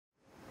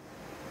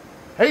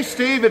Hey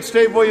Steve, it's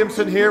Dave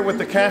Williamson here with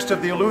the cast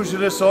of The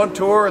Illusionists on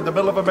tour in the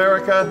middle of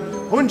America.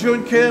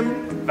 Hoon-Jun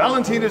Kim,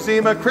 Valentina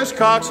Zima, Chris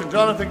Cox, and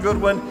Jonathan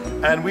Goodwin.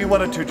 And we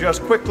wanted to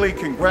just quickly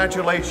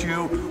congratulate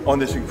you on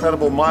this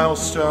incredible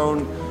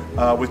milestone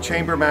with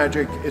Chamber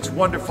Magic. It's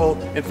wonderful.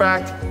 In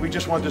fact, we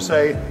just wanted to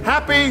say,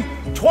 happy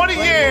 20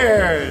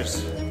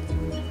 years!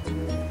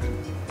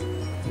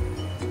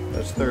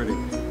 That's 30.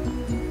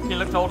 He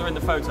looked older in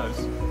the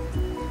photos.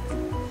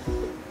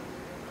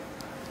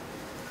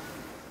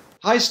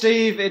 Hi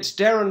Steve, it's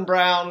Derren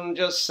Brown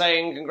just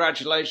saying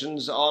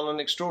congratulations on an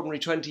extraordinary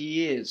 20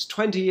 years.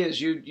 20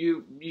 years,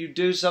 you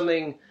do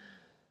something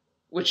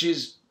which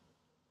is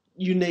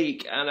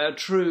unique and a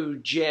true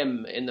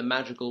gem in the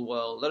magical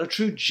world, and a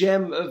true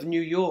gem of New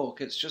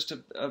York. It's just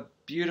a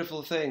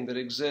beautiful thing that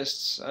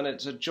exists, and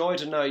it's a joy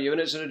to know you, and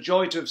it's a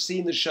joy to have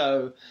seen the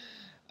show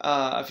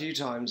a few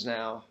times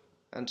now,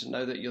 and to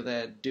know that you're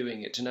there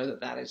doing it, to know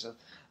that that is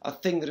a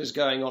thing that is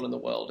going on in the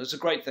world. It's a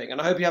great thing, and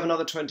I hope you have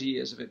another 20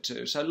 years of it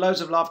too. So loads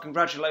of love,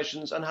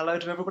 congratulations, and hello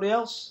to everybody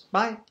else.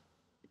 Bye.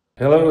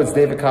 Hello, it's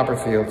David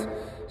Copperfield.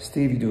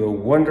 Steve, you do a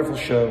wonderful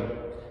show.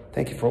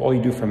 Thank you for all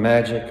you do for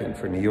Magic and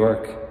for New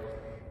York.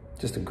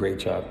 Just a great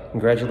job.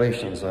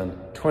 Congratulations on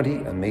 20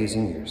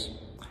 amazing years.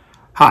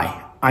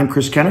 Hi, I'm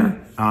Chris Kenner.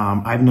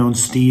 I've known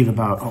Steve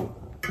about,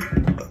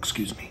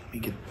 excuse me, let me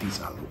get these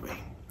out of the way.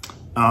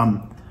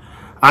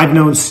 I've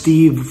known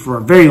Steve for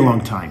a very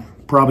long time,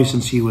 probably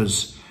since he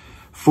was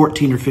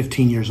 14 or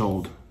 15 years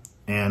old.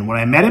 And when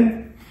I met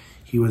him,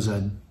 he was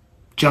a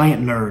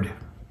giant nerd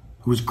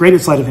who was great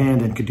at sleight of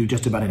hand and could do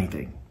just about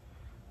anything.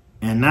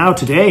 And now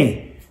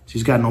today, as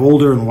he's gotten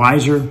older and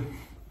wiser,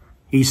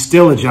 he's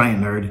still a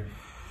giant nerd.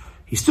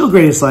 He's still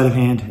great at sleight of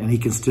hand, and he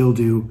can still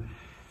do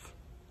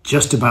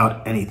just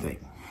about anything.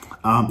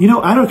 You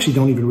know, I actually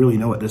don't even really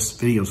know what this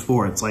video's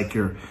for. It's like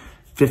your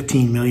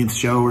 15 millionth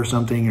show or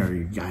something, or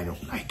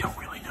I don't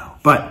really know.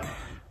 But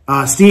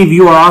Steve,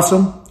 you are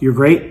awesome. You're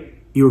great.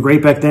 You were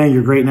great back then.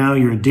 You're great now.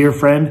 You're a dear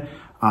friend.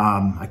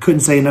 I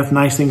couldn't say enough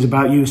nice things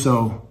about you,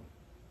 so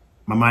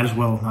I might as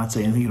well not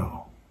say anything at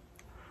all.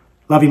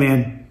 Love you,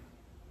 man.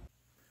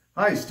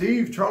 Hi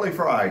Steve, Charlie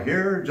Frye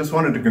here. Just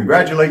wanted to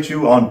congratulate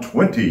you on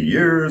 20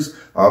 years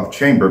of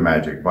Chamber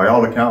Magic. By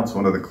all accounts,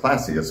 one of the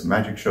classiest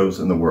magic shows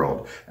in the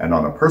world. And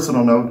on a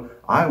personal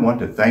note, I want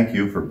to thank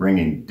you for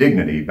bringing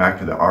dignity back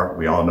to the art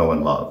we all know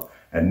and love,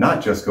 and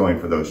not just going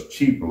for those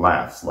cheap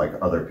laughs like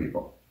other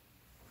people.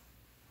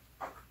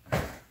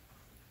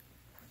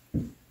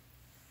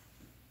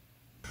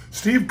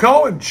 Steve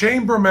Cohen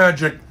Chamber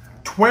Magic,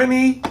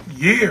 20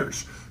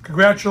 years.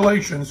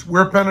 Congratulations.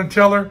 We're Penn and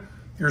Teller.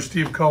 You're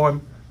Steve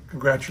Cohen.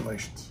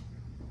 Congratulations.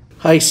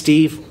 Hi,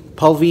 Steve.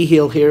 Paul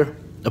Vigil here,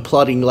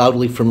 applauding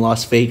loudly from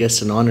Las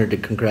Vegas, and honored to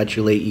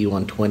congratulate you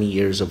on 20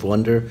 years of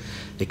wonder,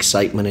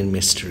 excitement, and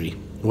mystery.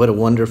 What a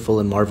wonderful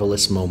and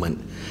marvelous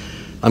moment.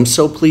 I'm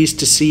so pleased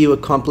to see you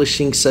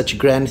accomplishing such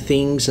grand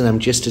things, and I'm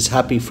just as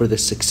happy for the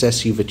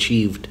success you've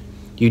achieved.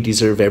 You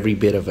deserve every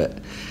bit of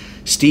it.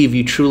 Steve,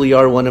 you truly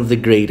are one of the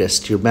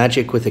greatest. Your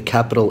magic with a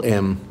capital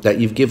M, that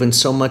you've given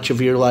so much of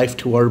your life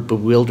to our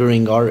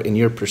bewildering art in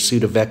your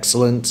pursuit of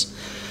excellence,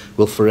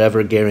 will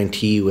forever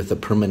guarantee you with a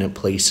permanent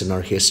place in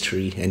our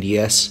history. And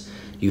yes,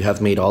 you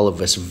have made all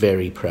of us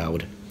very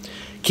proud.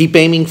 Keep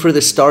aiming for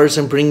the stars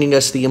and bringing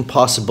us the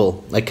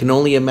impossible. I can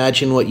only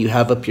imagine what you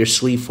have up your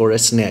sleeve for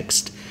us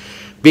next.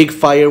 Big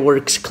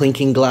fireworks,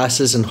 clinking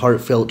glasses, and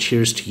heartfelt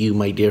cheers to you,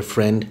 my dear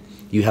friend.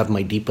 You have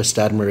my deepest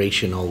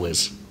admiration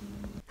always.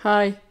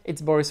 Hi,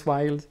 it's Boris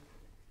Wild.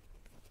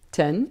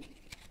 10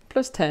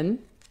 plus 10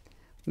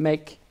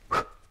 make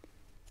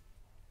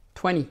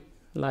 20,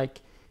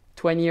 like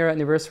 20-year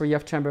anniversary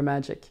of Chamber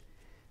Magic.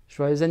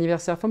 Joyeux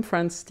anniversaire from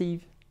France,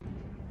 Steve.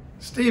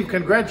 Steve,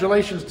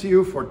 congratulations to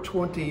you for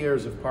 20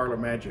 years of Parlor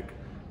Magic.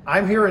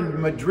 I'm here in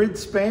Madrid,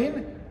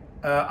 Spain.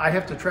 I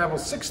have to travel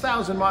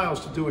 6,000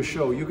 miles to do a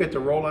show. You get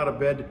to roll out of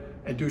bed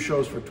and do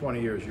shows for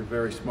 20 years. You're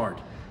very smart.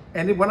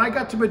 And when I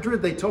got to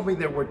Madrid, they told me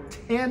there were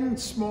 10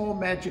 small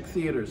magic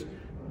theaters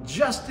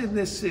just in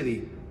this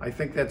city. I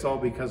think that's all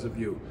because of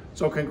you.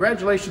 So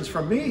congratulations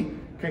from me.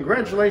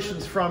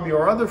 Congratulations from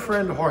your other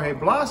friend, Jorge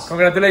Blass.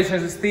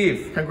 Congratulations,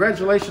 Steve.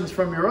 Congratulations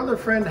from your other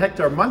friend,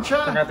 Hector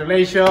Mancha.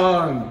 Congratulations.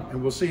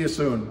 And we'll see you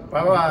soon.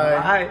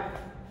 Bye-bye.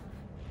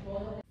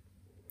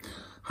 Bye.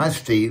 Hi,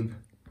 Steve.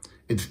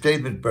 It's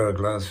David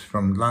Berglas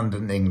from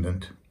London,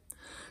 England.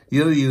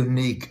 Your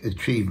unique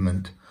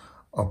achievement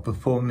of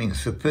performing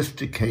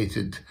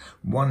sophisticated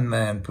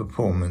one-man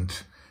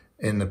performance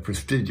in a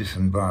prestigious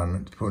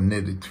environment for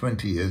nearly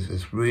 20 years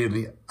is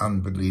really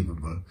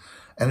unbelievable.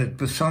 And it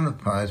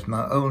personifies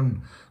my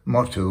own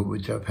motto,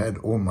 which I've had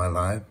all my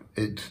life.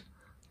 It's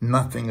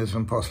nothing is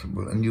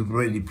impossible, and you've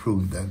really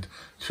proved that.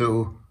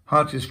 So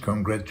heartiest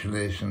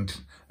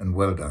congratulations and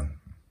well done.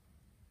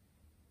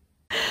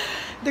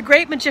 The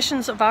great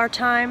magicians of our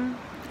time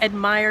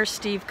admire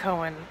Steve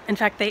Cohen. In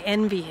fact, they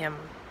envy him.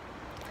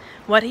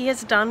 What he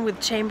has done with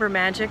Chamber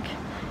Magic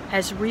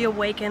has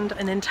reawakened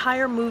an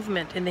entire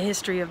movement in the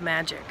history of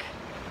magic.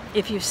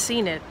 If you've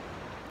seen it,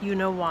 you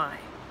know why.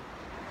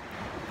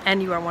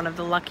 And you are one of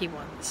the lucky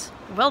ones.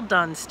 Well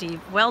done,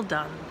 Steve. Well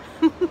done.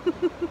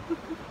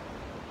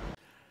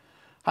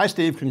 Hi,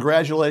 Steve.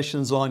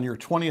 Congratulations on your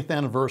 20th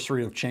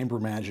anniversary of Chamber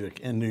Magic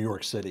in New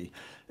York City.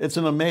 It's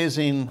an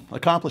amazing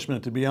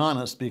accomplishment, to be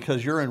honest,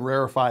 because you're in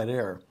rarefied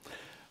air.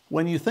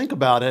 When you think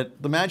about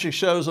it, the magic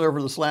shows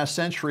over this last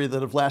century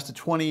that have lasted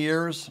 20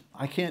 years,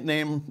 I can't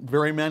name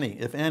very many,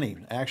 if any,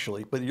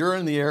 actually. But you're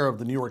in the era of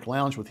the New York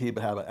Lounge with Heba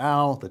Haba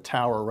Owl, the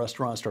Tower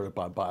restaurant started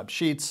by Bob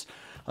Sheets,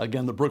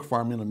 again, the Brook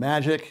Farm Inn of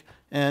Magic,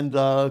 and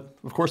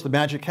of course the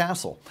Magic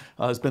Castle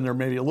has been there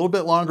maybe a little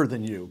bit longer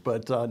than you,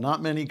 but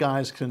not many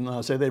guys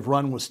can say they've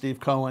run with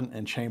Steve Cohen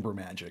and Chamber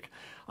Magic.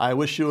 I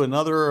wish you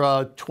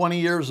another 20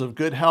 years of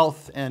good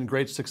health and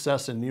great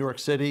success in New York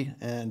City,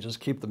 and just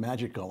keep the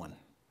magic going.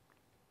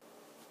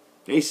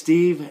 Hey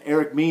Steve,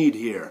 Eric Mead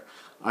here.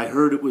 I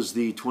heard it was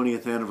the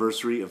 20th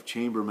anniversary of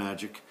Chamber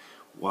Magic.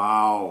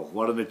 Wow,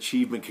 what an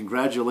achievement.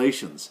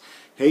 Congratulations.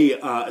 Hey,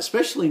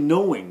 especially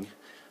knowing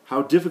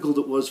how difficult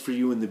it was for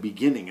you in the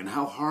beginning and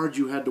how hard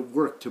you had to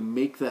work to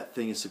make that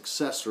thing a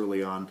success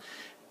early on,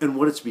 and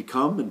what it's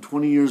become, and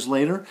 20 years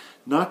later,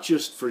 not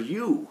just for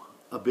you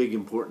a big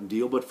important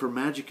deal, but for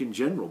magic in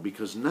general,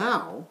 because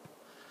now,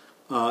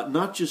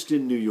 not just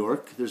in New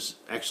York, there's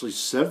actually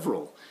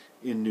several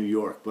in New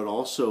York, but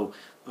also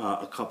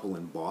a couple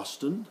in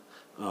Boston,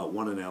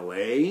 one in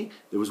LA,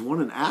 there was one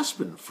in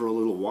Aspen for a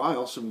little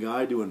while, some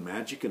guy doing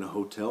magic in a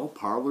hotel,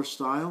 parlor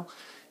style.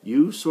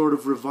 You sort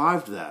of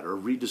revived that, or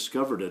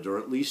rediscovered it, or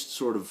at least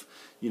sort of,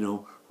 you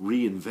know,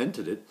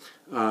 reinvented it.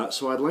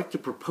 So I'd like to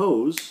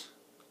propose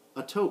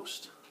a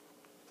toast.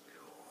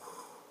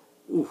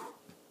 Ooh.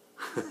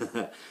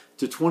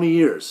 To 20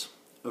 years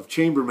of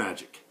Chamber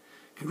Magic.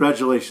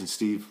 Congratulations,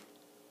 Steve.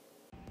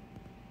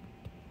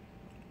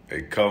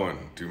 Hey, Cohen,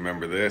 do you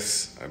remember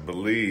this? I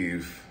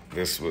believe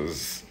this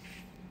was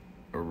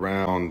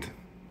around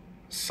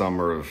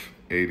summer of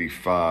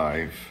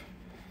 '85,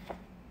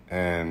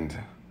 and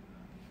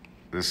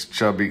this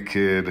chubby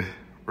kid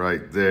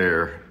right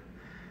there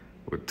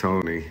with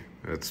Tony,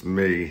 that's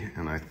me,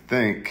 and I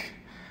think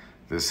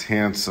this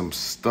handsome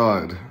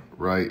stud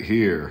right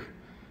here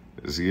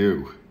is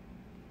you.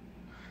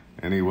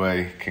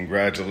 Anyway,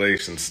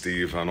 congratulations,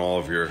 Steve, on all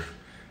of your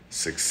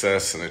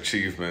success and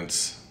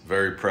achievements.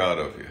 Very proud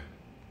of you.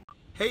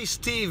 Hey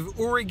Steve,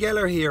 Uri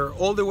Geller here,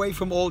 all the way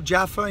from Old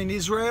Jaffa in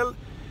Israel.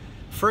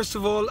 First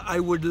of all, I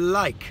would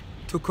like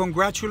to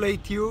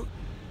congratulate you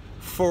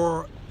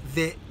for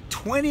the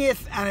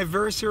 20th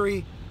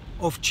anniversary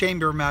of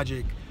Chamber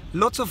Magic.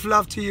 Lots of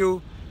love to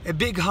you, a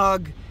big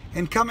hug,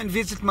 and come and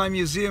visit my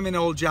museum in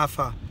Old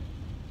Jaffa.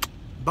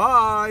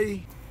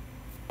 Bye!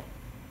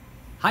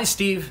 Hi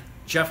Steve,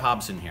 Jeff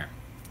Hobson here.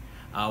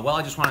 Well,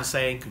 I just want to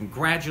say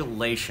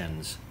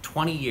congratulations,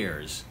 20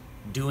 years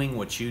doing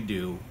what you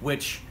do,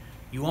 which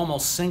you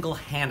almost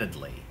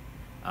single-handedly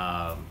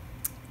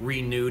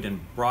renewed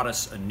and brought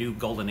us a new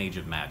golden age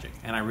of magic,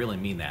 and I really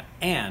mean that.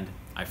 And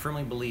I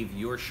firmly believe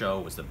your show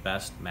was the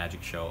best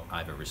magic show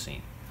I've ever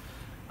seen.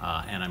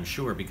 And I'm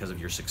sure because of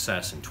your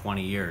success in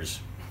 20 years,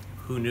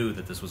 who knew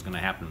that this was going to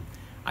happen?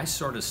 I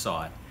sort of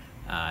saw it,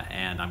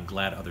 and I'm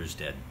glad others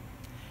did.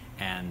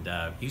 And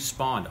you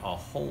spawned a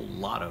whole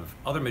lot of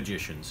other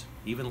magicians,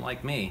 even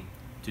like me,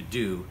 to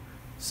do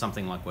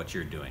something like what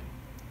you're doing.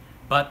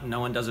 But no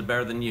one does it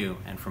better than you,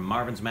 and from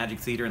Marvin's Magic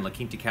Theater in La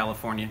Quinta,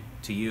 California,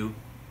 to you,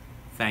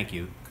 thank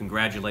you.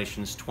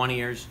 Congratulations, 20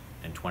 years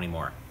and 20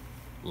 more.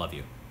 Love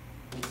you.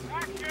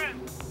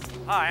 Action!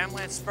 Hi, I'm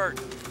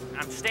Burton.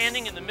 I'm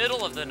standing in the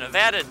middle of the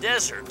Nevada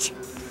desert,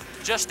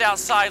 just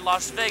outside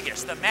Las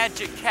Vegas, the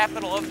magic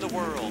capital of the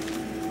world.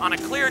 On a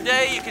clear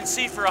day, you can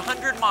see for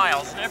 100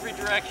 miles in every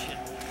direction.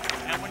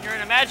 And when you're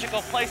in a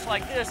magical place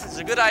like this, it's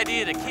a good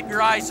idea to keep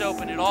your eyes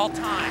open at all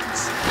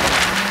times.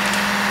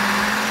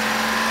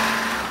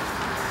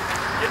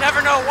 You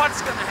never know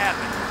what's going to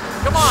happen.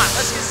 Come on,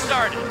 let's get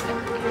started.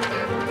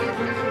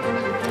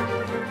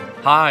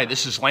 Hi,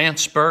 this is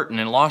Burton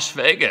in Las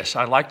Vegas.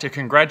 I'd like to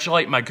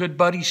congratulate my good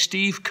buddy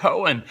Steve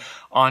Cohen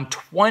on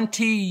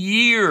 20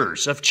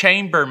 years of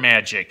Chamber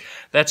Magic.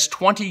 That's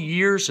 20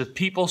 years of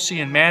people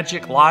seeing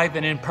magic live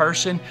and in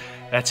person.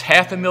 That's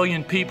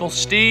 500,000 people.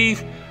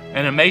 Steve,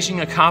 an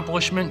amazing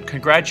accomplishment.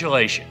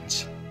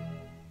 Congratulations.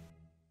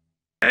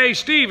 Hey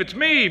Steve, it's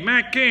me,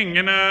 Matt King,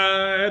 and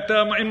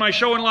in my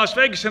show in Las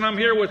Vegas, and I'm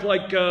here with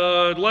like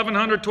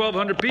 1,100,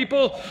 1,200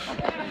 people.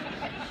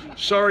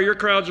 Sorry your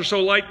crowds are so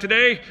light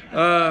today,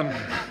 but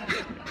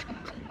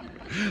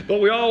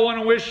we all want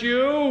to wish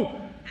you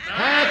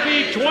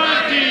happy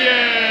 20th!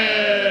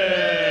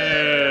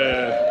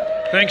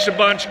 Thanks a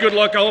bunch, good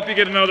luck, I hope you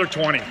get another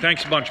 20.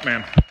 Thanks a bunch,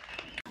 man.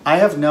 I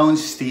have known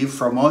Steve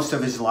for most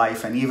of his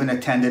life and even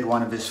attended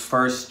one of his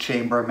first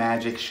Chamber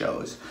Magic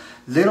shows.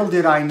 Little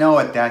did I know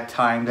at that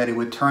time that it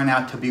would turn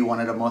out to be one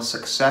of the most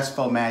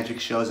successful magic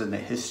shows in the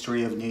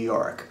history of New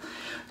York.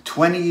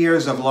 20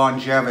 years of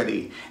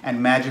longevity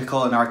and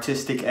magical and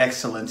artistic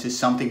excellence is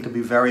something to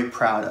be very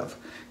proud of.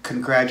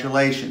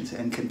 Congratulations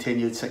and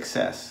continued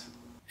success.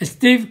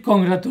 Steve,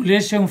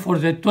 congratulations for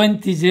the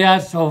 20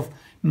 years of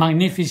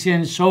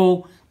magnificent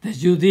show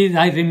that you did.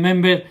 I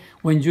remember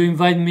when you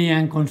invited me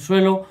and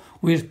Consuelo,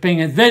 we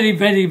spent a very,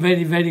 very,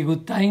 very, very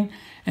good time.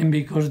 And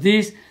because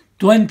this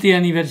 20th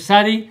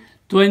anniversary,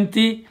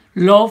 20,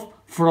 love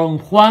from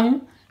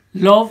Juan,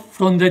 love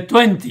from the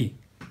 20.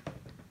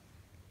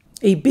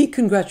 A big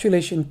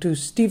congratulations to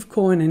Steve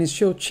Cohen and his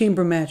show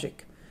Chamber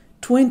Magic.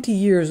 20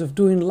 years of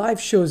doing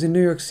live shows in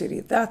New York City.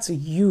 That's a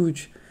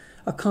huge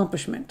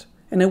accomplishment.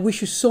 And I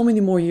wish you so many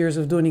more years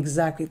of doing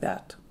exactly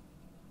that.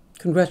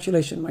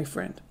 Congratulations, my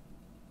friend.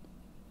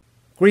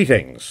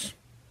 Greetings.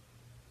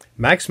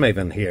 Max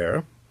Maven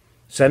here,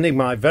 sending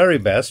my very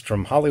best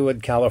from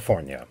Hollywood,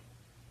 California.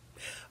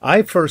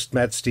 I first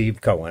met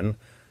Steve Cohen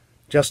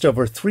just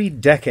over 3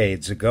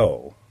 decades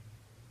ago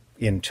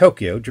in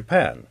Tokyo,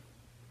 Japan.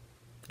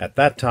 At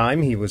that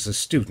time, he was a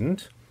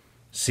student,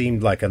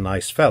 seemed like a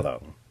nice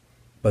fellow.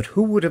 But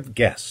who would have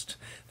guessed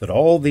that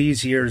all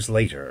these years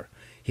later,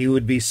 he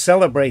would be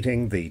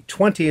celebrating the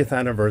 20th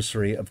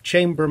anniversary of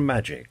Chamber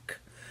Magic,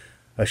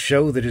 a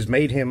show that has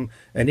made him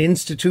an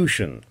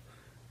institution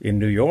in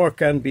New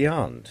York and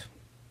beyond.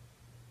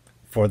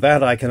 For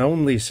that, I can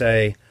only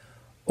say,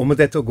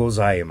 omedetou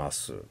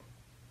gozaimasu.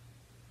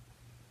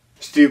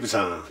 スティーブ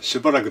さん、し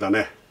ばらくだ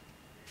ね。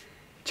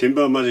チェン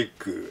バーマジッ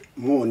ク、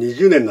もう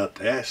20年になっ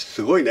て、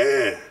すごいね。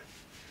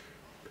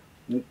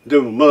で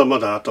もまだま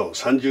だあと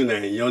30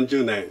年、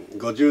40年、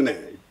50年、いっ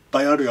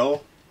ぱいある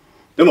よ。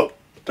でも、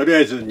とりあ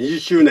えず20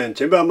周年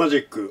チェンバーマジ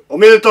ック、お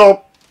めでとう。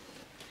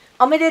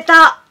おめでとう。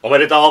おめ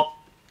でと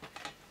う。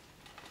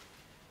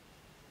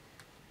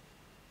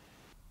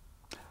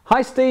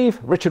Hi Steve,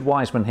 Richard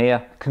Wiseman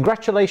here.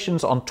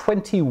 Congratulations on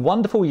 20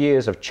 wonderful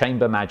years of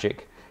Chamber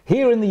Magic.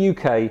 Here in the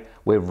UK,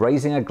 we're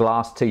raising a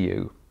glass to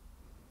you.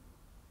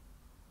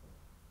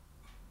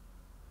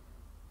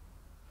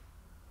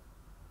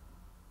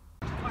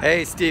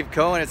 Hey, Steve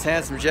Cohen, it's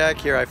Handsome Jack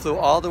here. I flew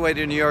all the way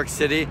to New York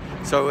City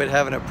so I would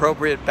have an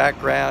appropriate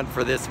background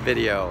for this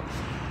video.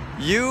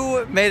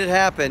 You made it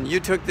happen.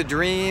 You took the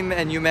dream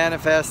and you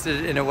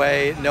manifested it in a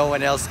way no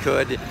one else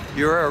could.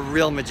 You're a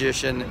real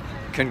magician.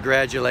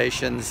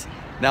 Congratulations.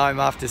 Now I'm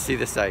off to see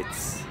the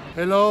sights.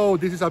 Hello,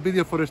 this is a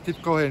video for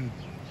Steve Cohen.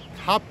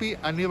 Happy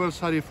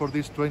anniversary for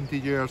these 20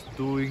 years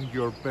doing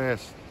your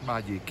best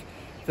magic.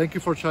 Thank you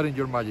for sharing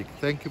your magic.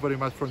 Thank you very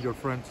much from your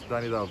friends,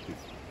 Dani.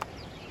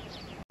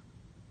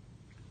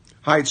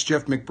 Hi, it's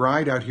Jeff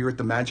McBride out here at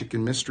the Magic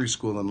and Mystery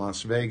School in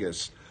Las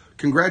Vegas.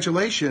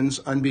 Congratulations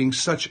on being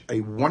such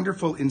a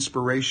wonderful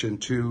inspiration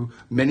to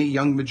many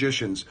young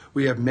magicians.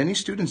 We have many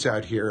students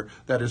out here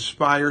that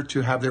aspire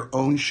to have their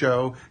own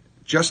show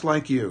just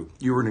like you.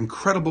 You were an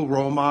incredible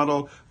role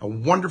model, a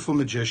wonderful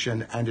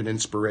magician, and an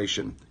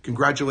inspiration.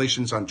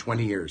 Congratulations on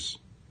 20 years.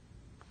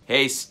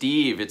 Hey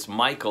Steve, it's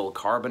Michael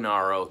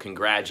Carbonaro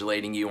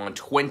congratulating you on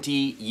 20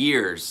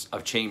 years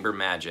of Chamber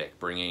Magic,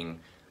 bringing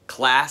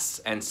class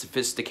and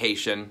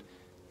sophistication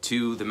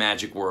to the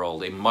magic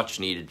world, a much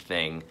needed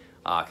thing.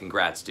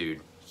 Congrats, dude.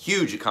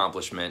 Huge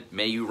accomplishment.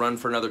 May you run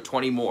for another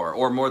 20 more,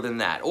 or more than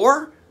that,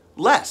 or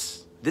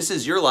less. This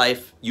is your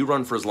life. You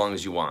run for as long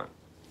as you want.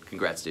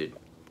 Congrats, dude.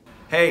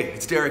 Hey,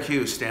 it's Derek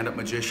Hughes, stand-up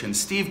magician.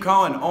 Steve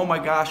Cohen, oh my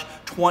gosh,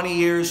 20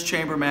 years,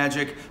 Chamber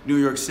Magic, New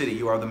York City.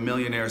 You are the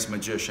millionaire's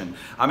magician.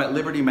 I'm at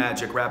Liberty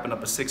Magic, wrapping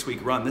up a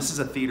 6-week run. This is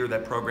a theater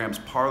that programs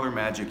parlor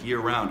magic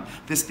year-round.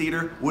 This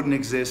theater wouldn't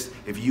exist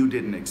if you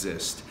didn't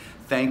exist.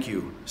 Thank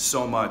you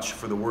so much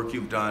for the work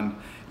you've done.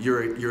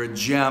 You're a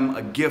gem,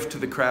 a gift to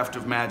the craft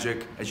of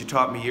magic. As you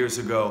taught me years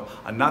ago,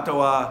 Anata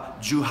wa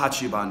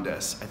Juhachiban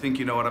desu. I think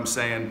you know what I'm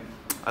saying.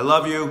 I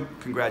love you.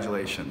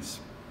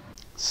 Congratulations.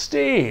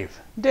 Steve,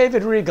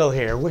 David Regal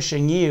here,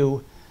 wishing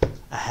you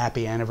a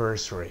happy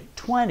anniversary.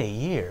 20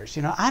 years.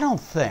 You know, I don't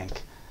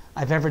think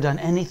I've ever done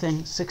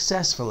anything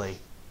successfully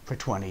for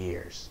 20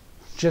 years.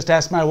 Just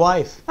ask my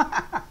wife.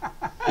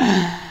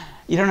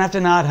 You don't have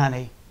to nod,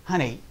 honey.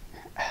 Honey.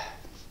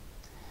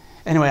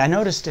 Anyway, I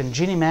noticed in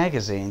Genie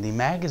Magazine, the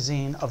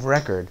magazine of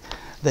record,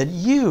 that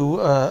you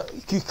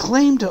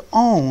claim to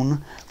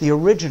own the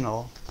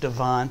original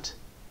Devant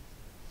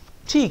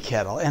tea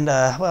kettle. And,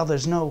 well,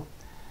 there's no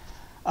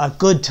a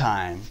good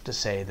time to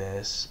say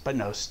this, but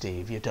no,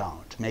 Steve, you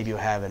don't. Maybe you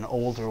have an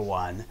older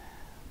one,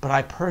 but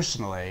I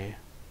personally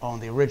own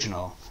the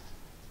original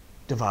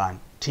Devant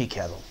tea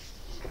kettle.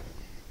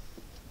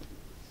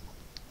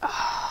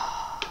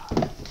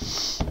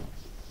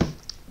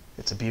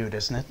 It's a beaut,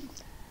 isn't it?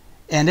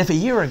 And if a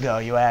year ago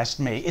you asked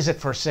me, is it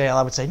for sale,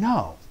 I would say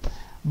no.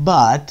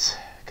 But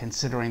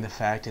considering the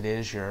fact it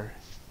is your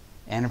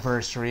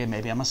anniversary and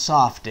maybe I'm a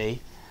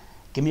softie,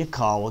 give me a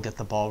call, we'll get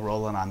the ball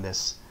rolling on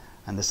this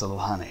little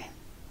honey.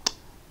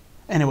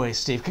 Anyway,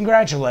 Steve,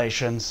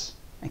 congratulations,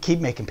 and keep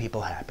making people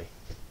happy.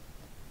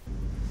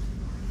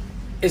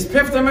 It's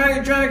Piff the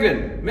Magic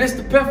Dragon,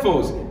 Mr.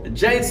 Piffles, and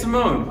Jade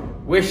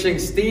Simone, wishing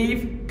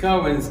Steve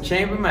Cohen's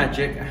Chamber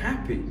Magic a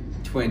happy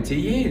 20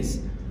 years.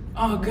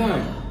 Oh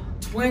God,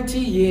 20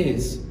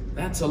 years.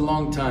 That's a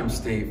long time,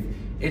 Steve.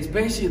 It's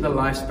basically the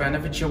lifespan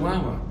of a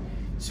chihuahua.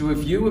 So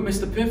if you were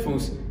Mr.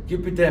 Piffles,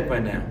 you'd be dead by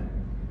now.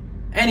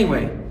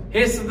 Anyway,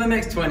 here's to the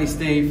next 20,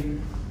 Steve.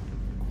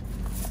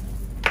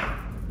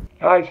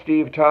 Hi,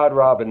 Steve. Todd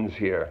Robbins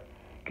here.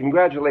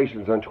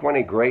 Congratulations on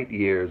 20 great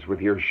years with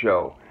your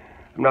show.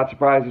 I'm not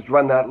surprised it's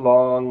run that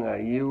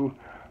long. You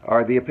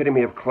are the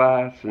epitome of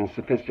class and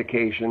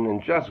sophistication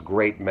and just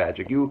great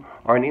magic. You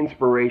are an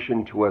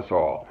inspiration to us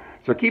all.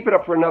 So keep it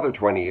up for another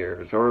 20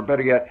 years, or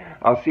better yet,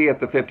 I'll see you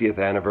at the 50th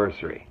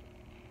anniversary.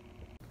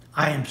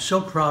 I am so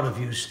proud of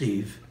you,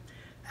 Steve.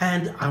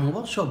 And I'm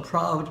also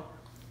proud,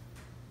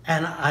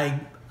 and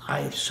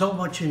I so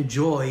much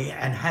enjoy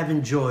and have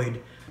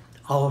enjoyed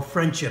our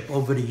friendship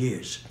over the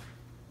years.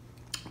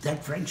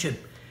 That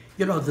friendship,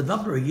 you know, the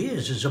number of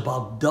years is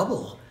about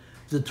double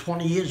the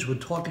 20 years we're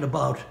talking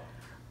about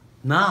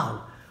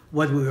now.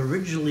 When we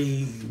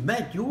originally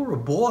met, you were a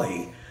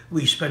boy.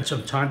 We spent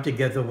some time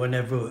together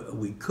whenever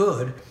we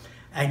could.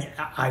 And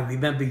I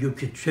remember you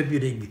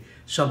contributing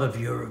some of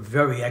your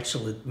very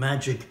excellent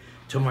magic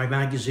to my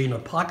magazine,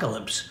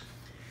 Apocalypse.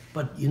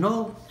 But you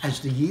know, as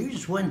the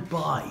years went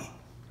by,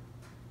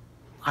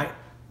 I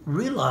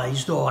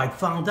realized, or I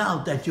found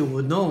out, that you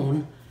were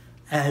known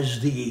as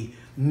the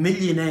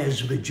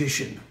millionaire's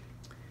magician.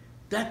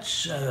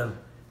 That's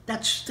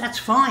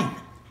fine,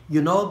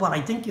 you know, but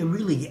I think you're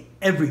really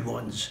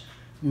everyone's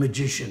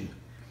magician.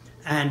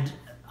 And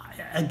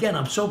again,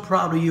 I'm so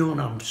proud of you, and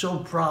I'm so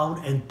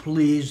proud and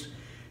pleased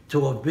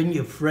to have been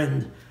your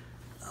friend,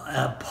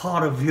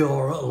 part of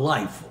your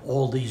life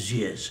all these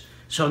years.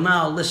 So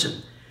now,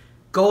 listen,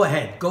 go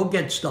ahead, go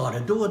get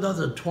started. Do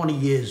another 20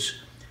 years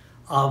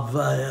of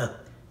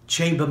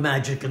chamber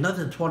magic,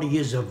 another 20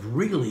 years of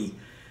really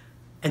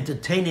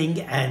entertaining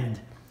and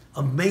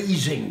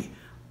amazing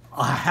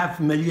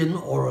 500,000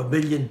 or 1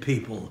 million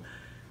people.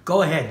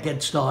 Go ahead,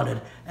 get started.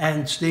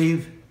 And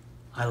Steve,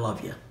 I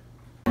love you.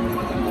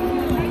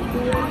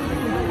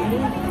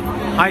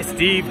 Hi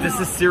Steve, this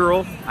is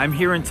Cyril. I'm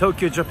here in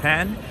Tokyo,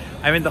 Japan.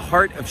 I'm in the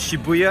heart of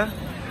Shibuya.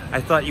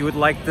 I thought you would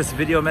like this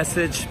video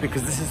message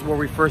because this is where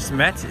we first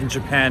met in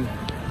Japan.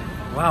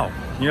 Wow,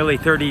 nearly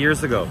 30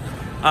 years ago.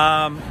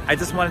 I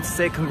just wanted to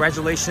say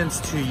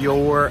congratulations to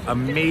your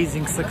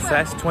amazing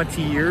success,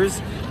 20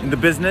 years in the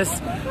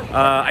business.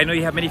 I know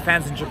you have many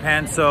fans in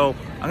Japan, so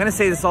I'm gonna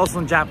say this also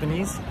in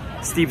Japanese.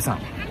 Steve-san,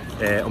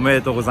 おめ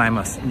でとうござい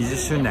ます。20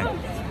周年。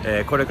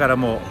これから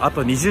もあ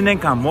と20年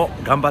間も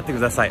頑張ってく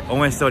ださい。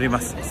応援しておりま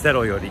す。ステ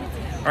ロより。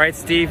Alright,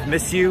 Steve,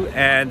 miss you,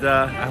 and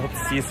I hope to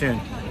see you soon.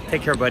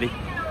 Take care, buddy.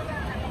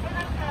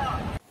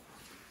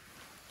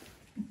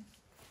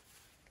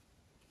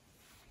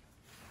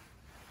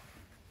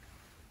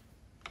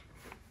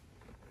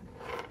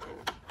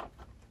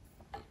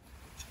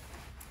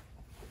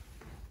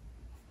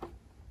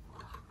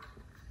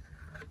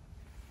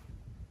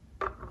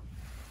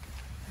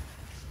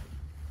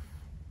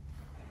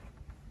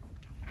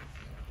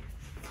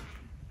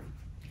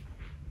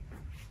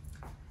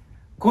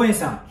 Cohen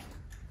さん、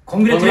コ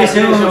ングレチュレーシ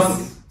ョン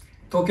ズ。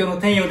東京の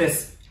天陽で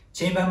す。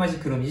チェインバーマジ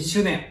ックの20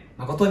周年、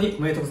誠に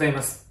おめでとうござい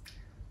ます。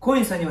コ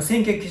エンさんには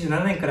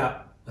1997年か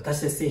ら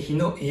私たち製品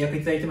の英訳い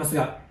ただいてます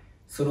が、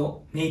そ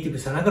のネイティブ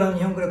さながらの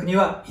日本語力に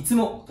はいつ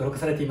も驚か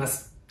されていま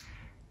す。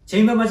チェ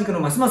インバーマジックの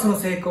ますますの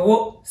成功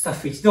をスタッ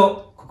フ一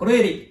同心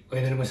よりお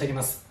祈り申し上げ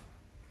ます。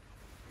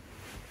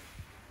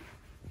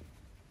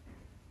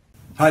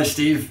Hi,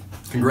 Steve.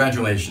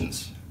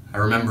 Congratulations. I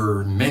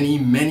remember many,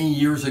 many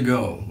years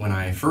ago when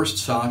I first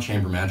saw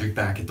Chamber Magic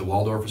back at the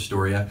Waldorf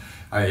Astoria.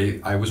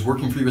 I was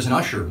working for you as an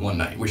usher one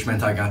night, which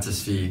meant I got to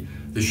see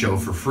the show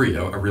for free,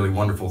 a really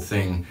wonderful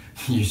thing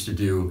you used to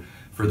do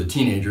for the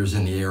teenagers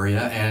in the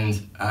area.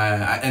 And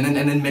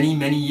then many,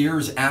 many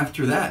years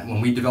after that,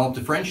 when we developed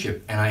a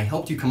friendship and I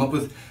helped you come up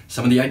with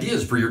some of the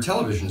ideas for your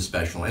television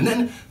special. And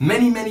then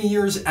many, many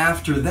years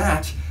after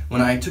that,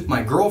 when I took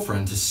my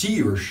girlfriend to see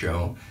your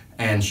show,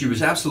 and she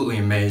was absolutely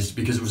amazed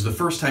because it was the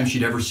first time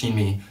she'd ever seen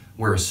me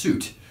wear a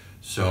suit.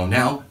 So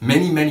now,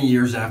 many, many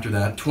years after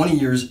that, 20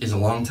 years is a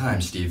long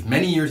time, Steve.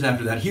 Many years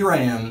after that, here I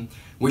am,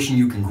 wishing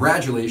you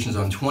congratulations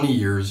on 20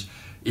 years.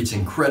 It's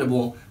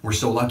incredible. We're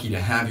so lucky to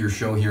have your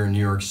show here in New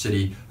York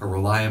City, a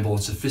reliable,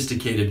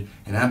 sophisticated,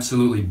 and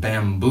absolutely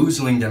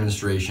bamboozling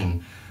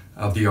demonstration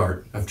of the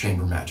art of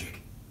chamber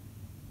magic.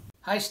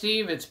 Hi,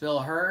 Steve. It's Bill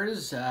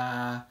Hers.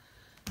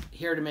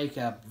 Here to make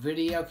a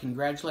video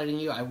congratulating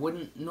you. I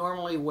wouldn't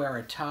normally wear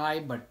a tie,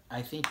 but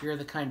I think you're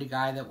the kind of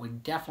guy that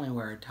would definitely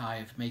wear a tie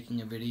if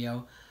making a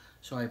video,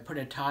 so I put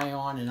a tie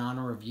on in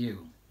honor of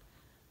you.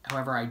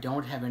 However, I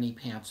don't have any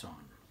pants on,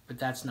 but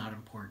that's not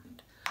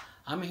important.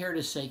 I'm here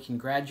to say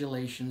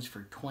congratulations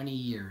for 20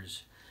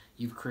 years.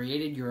 You've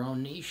created your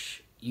own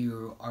niche.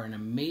 You are an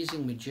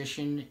amazing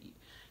magician.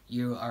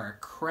 You are a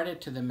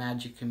credit to the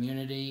magic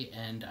community,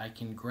 and I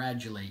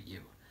congratulate you.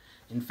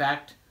 In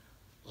fact,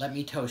 let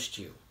me toast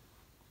you.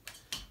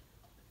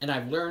 And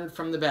I've learned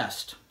from the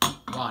best.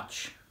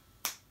 Watch.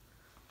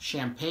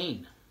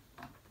 Champagne.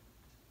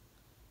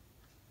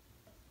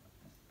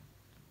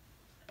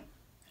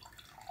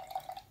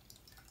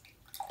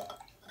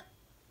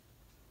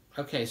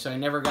 Okay, so I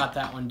never got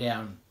that one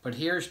down. But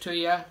here's to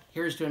you.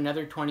 Here's to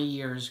another 20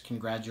 years.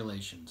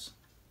 Congratulations.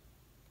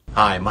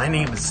 Hi, my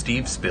name is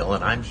Steve Spill,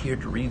 and I'm here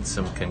to read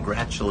some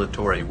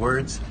congratulatory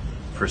words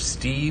for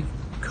Steve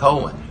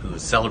Cohen, who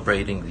is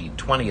celebrating the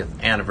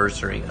 20th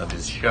anniversary of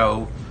his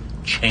show,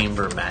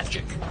 Chamber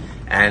Magic.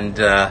 And,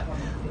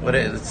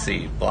 let's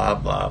see, blah,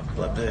 blah,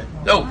 blah, blah.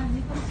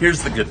 Oh,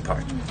 here's the good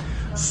part.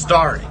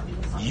 Starring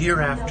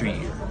year after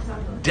year,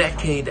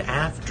 decade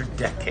after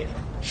decade,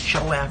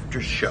 show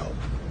after show,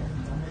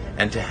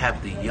 and to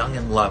have the young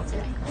and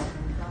lovely,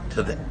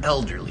 to the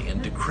elderly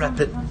and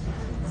decrepit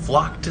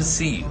flock to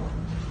see you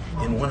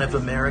in one of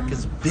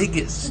America's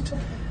biggest,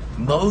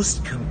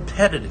 most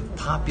competitive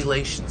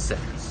population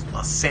centers,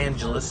 Los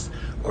Angeles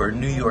or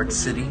New York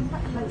City,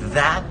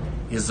 that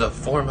is a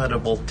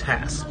formidable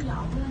task.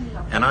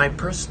 And I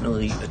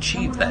personally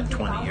achieved that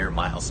 20-year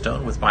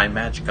milestone with my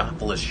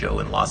Magicopolis show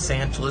in Los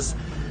Angeles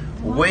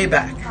way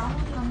back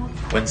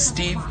when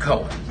Steve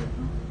Cohen,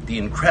 the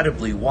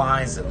incredibly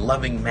wise and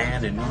loving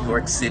man in New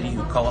York City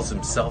who calls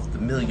himself the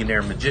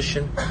millionaire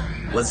magician,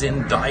 was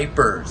in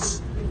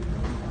diapers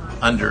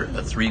under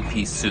a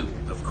three-piece suit,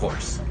 of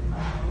course.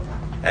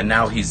 And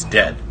now he's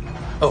dead.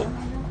 Oh,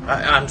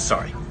 I'm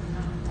sorry.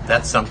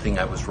 That's something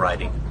I was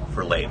writing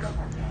for later.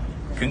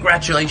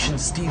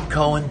 Congratulations, Steve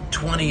Cohen.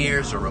 20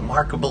 years, a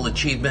remarkable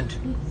achievement.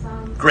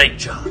 Great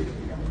job.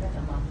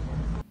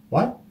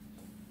 What?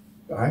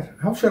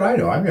 How should I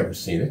know? I've never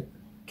seen it.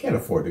 Can't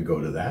afford to go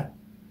to that.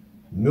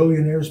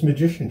 Millionaire's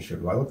Magician Show.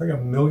 Do I look like a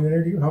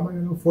millionaire to you? How am I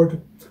going to afford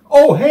to?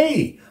 Oh,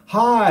 hey!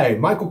 Hi,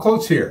 Michael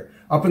Coates here,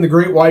 up in the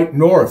Great White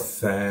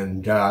North.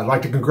 And I'd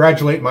like to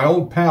congratulate my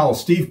old pal,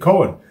 Steve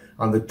Cohen,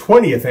 on the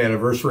 20th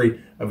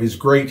anniversary of his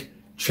great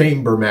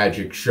Chamber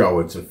Magic show.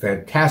 It's a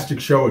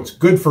fantastic show. It's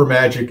good for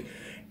magic.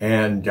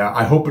 And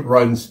I hope it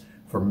runs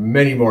for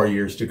many more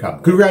years to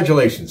come.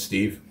 Congratulations,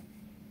 Steve.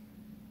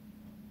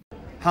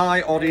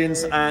 Hi,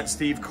 audience at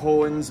Steve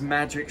Cohen's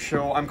Magic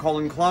Show. I'm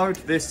Colin Cloud.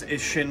 This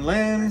is Shin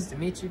Lin. Nice to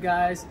meet you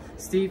guys.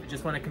 Steve,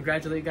 just want to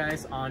congratulate you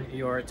guys on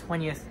your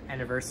 20th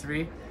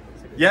anniversary.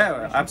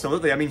 Yeah,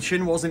 absolutely. I mean,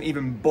 Shin wasn't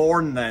even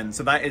born then,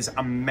 so that is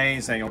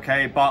amazing,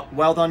 okay? But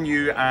well done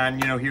you,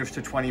 and, you know, here's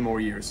to 20 more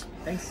years.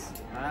 Thanks.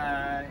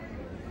 Bye.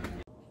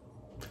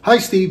 Hi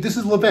Steve, this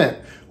is Levent,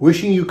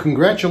 wishing you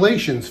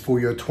congratulations for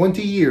your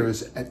 20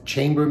 years at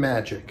Chamber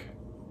Magic.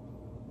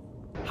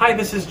 Hi,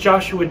 this is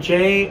Joshua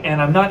J,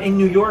 and I'm not in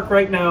New York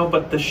right now,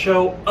 but the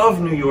show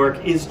of New York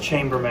is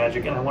Chamber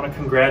Magic, and I want to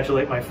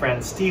congratulate my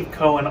friend Steve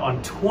Cohen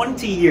on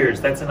 20 years.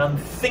 That's an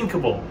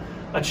unthinkable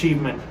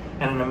achievement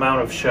and an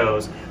amount of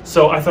shows.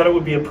 So I thought it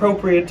would be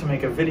appropriate to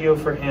make a video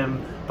for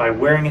him by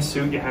wearing a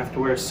suit. You have to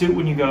wear a suit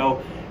when you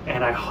go,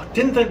 and I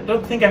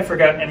don't think I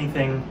forgot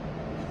anything.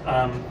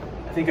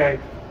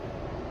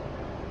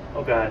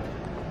 Oh God,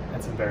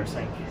 that's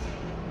embarrassing.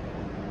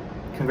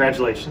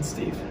 Congratulations,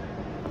 Steve.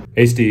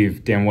 Hey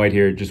Steve, Dan White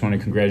here. Just want to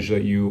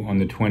congratulate you on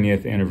the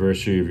 20th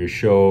anniversary of your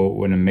show.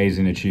 What an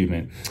amazing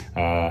achievement.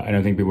 I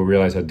don't think people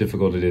realize how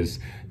difficult it is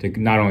to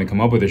not only come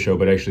up with a show,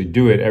 but actually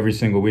do it every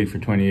single week for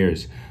 20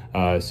 years.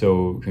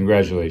 So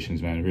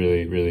congratulations, man.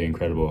 Really, really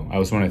incredible. I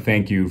also want to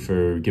thank you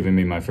for giving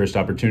me my first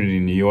opportunity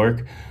in New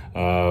York.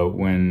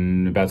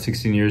 When about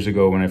 16 years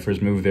ago, when I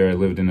first moved there, I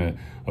lived in an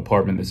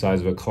apartment the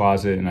size of a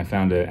closet, and I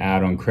found an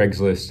ad on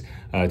Craigslist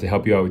to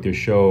help you out with your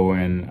show.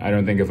 And I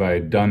don't think if I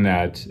had done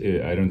that,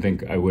 I don't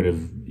think I would have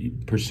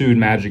pursued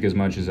magic as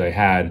much as I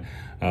had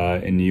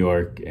in New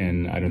York,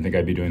 and I don't think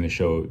I'd be doing the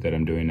show that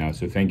I'm doing now.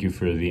 So thank you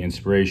for the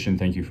inspiration.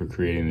 Thank you for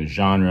creating the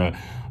genre.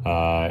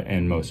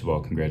 And most of all,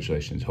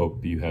 congratulations.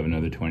 Hope you have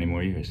another 20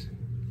 more years.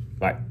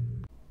 Bye.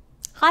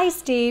 Hi,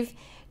 Steve.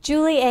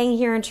 Julie Eng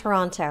here in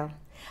Toronto.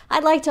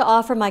 I'd like to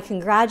offer my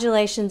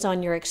congratulations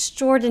on your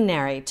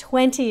extraordinary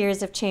 20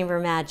 years of chamber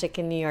magic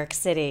in New York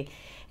City.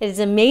 It is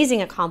an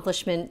amazing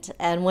accomplishment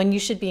and one you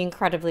should be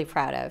incredibly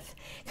proud of.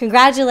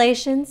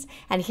 Congratulations,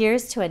 and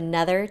here's to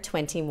another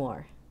 20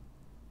 more.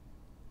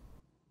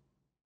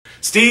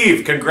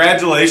 Steve,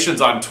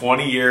 congratulations on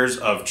 20 years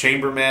of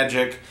chamber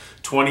magic,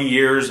 20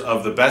 years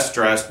of the best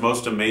dressed,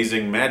 most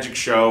amazing magic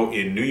show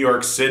in New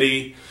York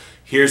City.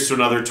 Here's to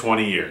another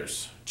 20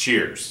 years.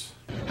 Cheers.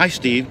 Hi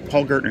Steve,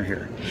 Paul Gertner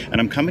here,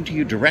 and I'm coming to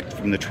you direct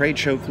from the trade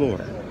show floor.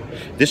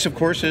 This of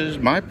course is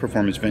my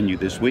performance venue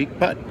this week,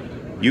 but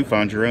you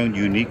found your own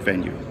unique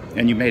venue,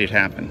 and you made it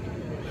happen.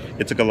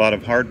 It took a lot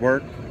of hard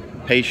work,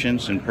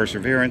 patience, and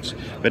perseverance,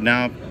 but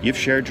now you've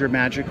shared your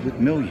magic with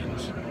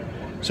millions.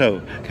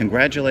 So,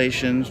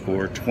 congratulations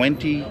for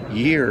 20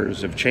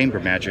 years of chamber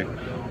magic,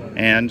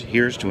 and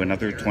here's to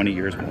another 20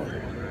 years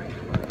more.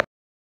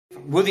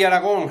 Woody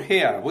Aragon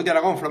here, Woody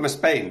Aragon from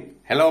Spain.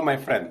 Hello, my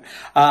friend.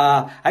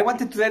 I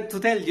wanted to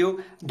tell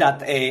you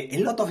that a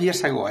lot of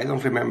years ago, I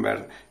don't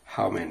remember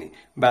how many,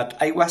 but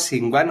I was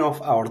in one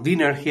of our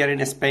dinner here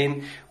in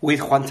Spain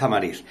with Juan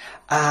Tamariz,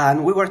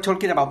 and we were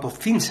talking about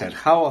Finzer,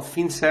 how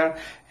Finzer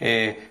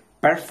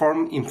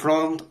performed in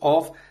front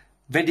of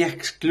very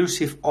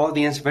exclusive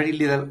audience, very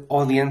little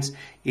audience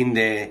in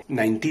the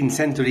 19th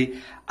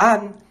century,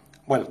 and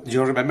well,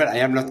 you remember, I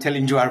am not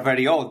telling you are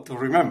very old to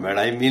remember.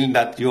 I mean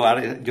that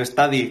you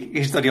study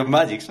history of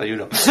magic, so you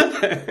know.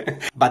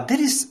 But there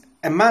is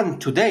a man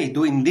today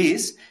doing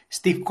this,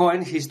 Steve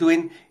Cohen. He's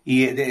doing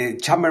the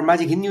chamber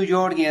magic in New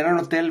York in an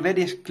hotel,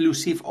 very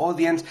exclusive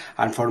audience.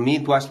 And for me,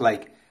 it was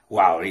like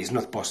wow, it's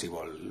not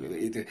possible.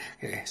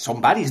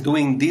 Somebody is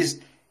doing this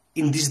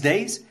in these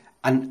days,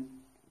 and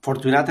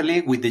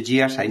fortunately, with the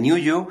years I knew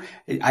you,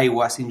 I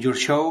was in your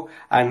show,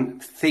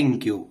 and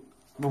thank you.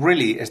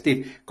 Really,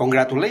 Steve,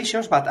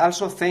 congratulations, but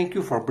also thank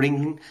you for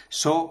bringing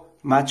so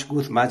much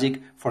good magic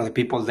for the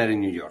people there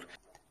in New York.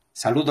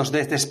 Saludos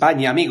desde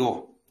España,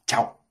 amigo.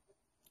 Ciao.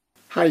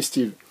 Hi,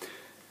 Steve.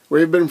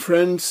 We've been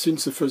friends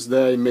since the first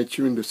day I met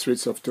you in the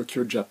streets of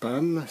Tokyo,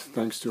 Japan,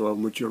 thanks to our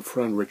mutual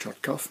friend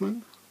Richard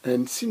Kaufman,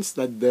 and since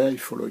that day I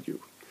followed you.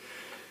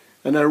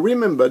 And I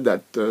remember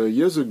that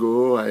years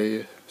ago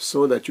I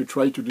saw that you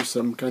tried to do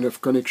some kind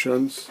of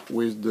connections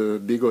with the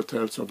big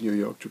hotels of New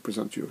York to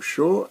present your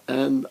show,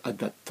 and at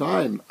that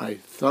time I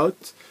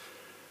thought,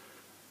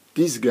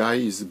 this guy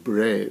is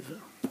brave.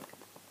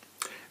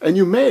 And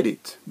you made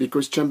it,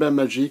 because Chamber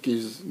Magic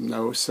is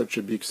now such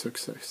a big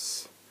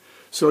success.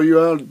 So you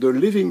are the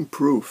living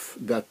proof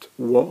that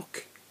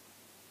work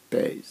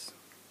pays.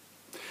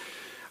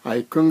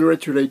 I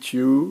congratulate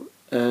you,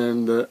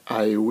 and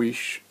I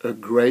wish a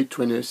great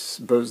 20th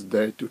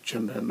birthday to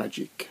Chamber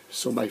Magic.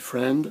 So my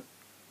friend,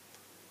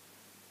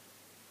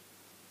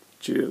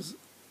 cheers.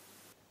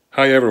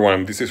 Hi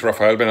everyone, this is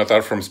Rafael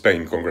Benatar from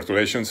Spain.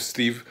 Congratulations,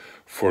 Steve,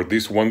 for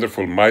this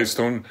wonderful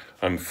milestone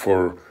and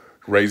for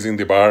raising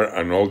the bar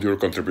and all your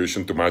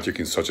contribution to magic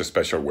in such a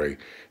special way.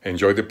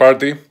 Enjoy the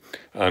party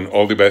and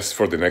all the best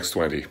for the next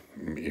 20,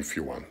 if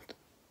you want.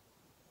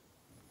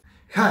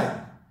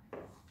 Hi,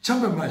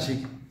 Chamber Magic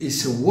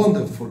is a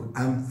wonderful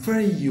and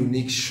very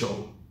unique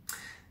show.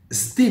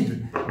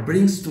 Steve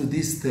brings to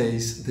these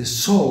days the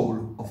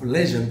soul of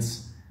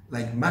legends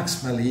like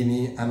Max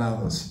Malini and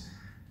others.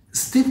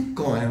 Steve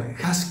Cohen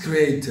has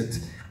created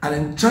an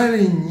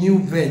entirely new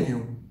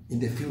venue in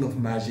the field of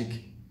magic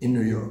in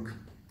New York.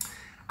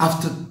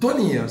 After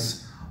 20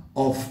 years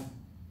of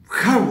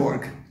hard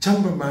work,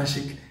 Chamber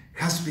Magic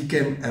has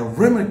become a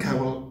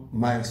remarkable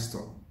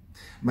milestone.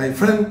 My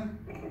friend,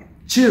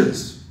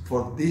 cheers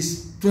for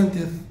this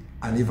 20th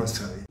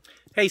anniversary.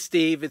 Hey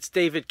Steve, it's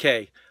David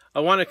Kay.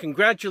 I want to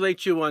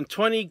congratulate you on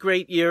 20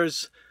 great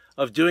years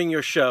of doing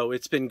your show.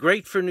 It's been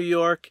great for New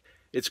York.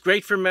 It's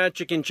great for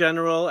magic in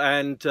general,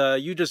 and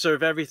you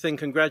deserve everything.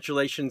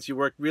 Congratulations. You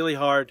worked really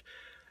hard,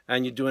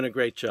 and you're doing a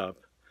great job.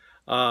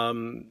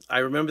 I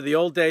remember the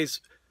old days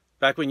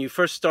back when you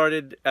first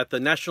started at the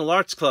National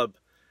Arts Club,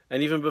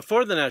 and even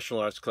before the National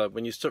Arts Club,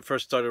 when you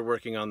first started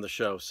working on the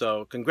show.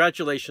 So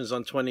congratulations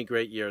on 20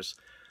 great years.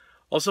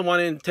 Also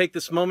want to take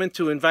this moment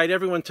to invite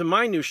everyone to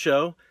my new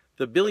show,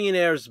 The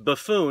Billionaire's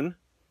Buffoon.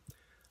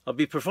 I'll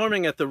be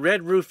performing at the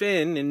Red Roof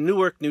Inn in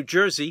Newark, New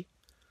Jersey.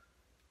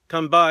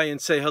 Come by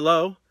and say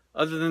hello.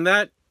 Other than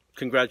that,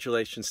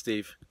 congratulations,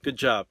 Steve. Good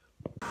job.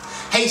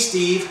 Hey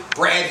Steve,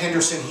 Brad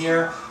Henderson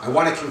here. I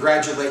want to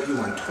congratulate you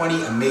on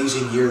 20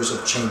 amazing years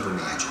of Chamber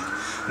Magic.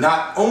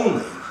 Not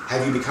only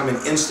have you become an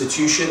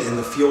institution in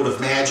the field of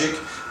magic,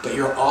 but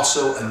you're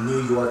also a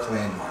New York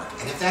landmark.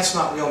 And if that's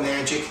not real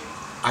magic,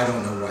 I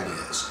don't know what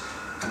is.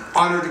 I'm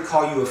honored to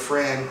call you a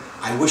friend.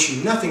 I wish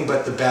you nothing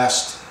but the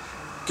best.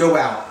 Go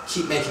out,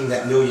 keep making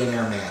that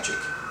millionaire magic.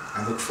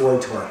 I look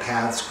forward to our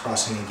paths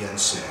crossing again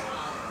soon.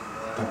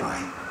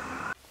 Bye-bye.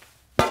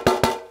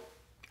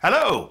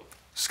 Hello,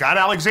 Scott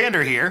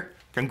Alexander here,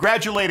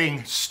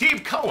 congratulating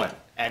Steve Cohen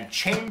and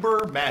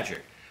Chamber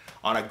Magic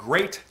on a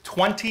great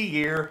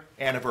 20-year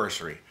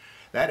anniversary.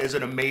 That is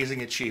an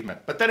amazing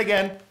achievement. But then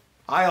again,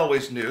 I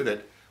always knew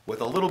that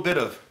with a little bit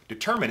of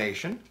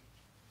determination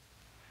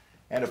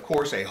and of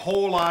course a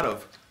whole lot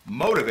of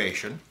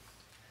motivation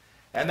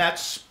and that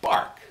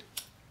spark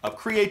of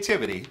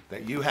creativity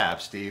that you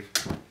have, Steve,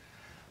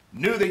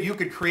 knew that you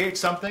could create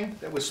something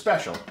that was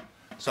special,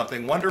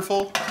 something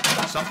wonderful,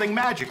 something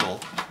magical,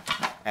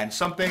 and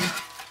something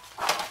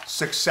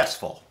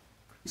successful.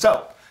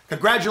 So,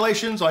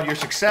 congratulations on your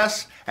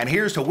success, and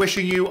here's to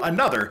wishing you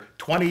another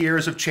 20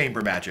 years of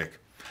Chamber Magic.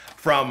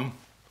 From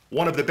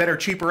one of the better,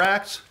 cheaper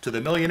acts to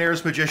the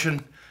millionaire's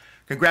magician,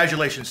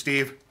 congratulations,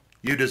 Steve.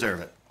 You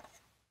deserve it.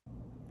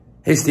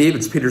 Hey Steve,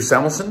 it's Peter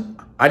Samuelson.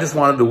 I just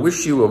wanted to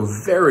wish you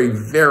a very,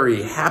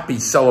 very happy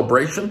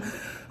celebration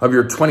of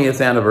your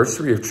 20th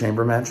anniversary of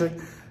Chamber Magic.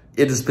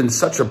 It has been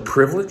such a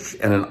privilege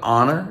and an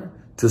honor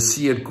to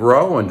see it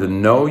grow and to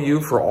know you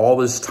for all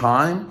this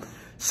time.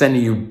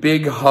 Sending you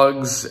big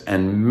hugs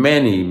and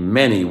many,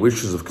 many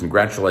wishes of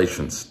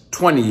congratulations.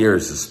 20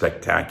 years is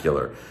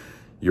spectacular.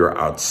 Your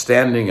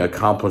outstanding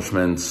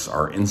accomplishments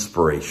are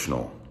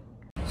inspirational.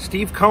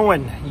 Steve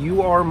Cohen,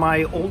 you are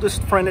my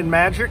oldest friend in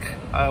magic.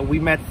 We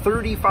met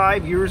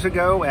 35 years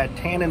ago at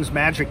Tannen's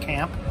Magic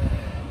Camp,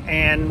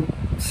 and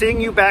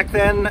seeing you back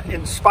then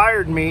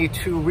inspired me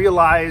to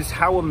realize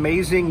how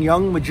amazing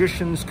young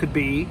magicians could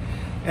be,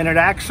 and it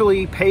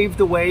actually paved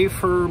the way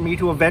for me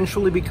to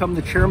eventually become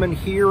the chairman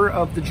here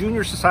of the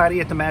Junior Society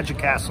at the Magic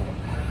Castle.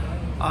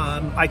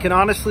 I can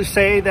honestly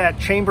say that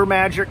Chamber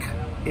Magic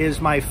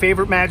is my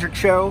favorite magic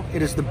show.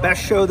 It is the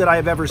best show that I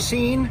have ever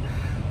seen.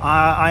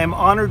 I am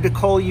honored to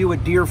call you a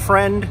dear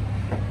friend,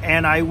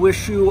 and I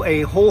wish you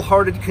a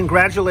wholehearted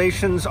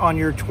congratulations on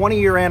your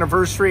 20-year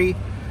anniversary.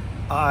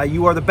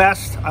 You are the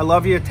best. I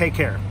love you. Take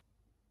care.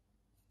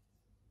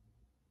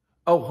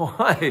 Oh,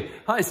 hi.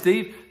 Hi,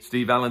 Steve.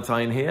 Steve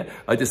Valentine here.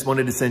 I just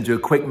wanted to send you a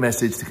quick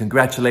message to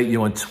congratulate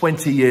you on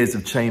 20 years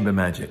of Chamber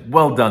Magic.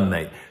 Well done,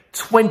 mate.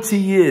 20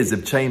 years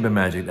of Chamber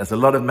Magic. That's a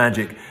lot of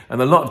magic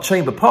and a lot of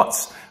chamber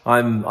pots,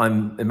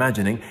 I'm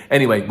imagining.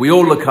 Anyway, we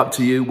all look up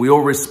to you. We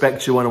all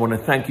respect you, and I want to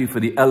thank you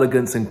for the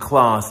elegance and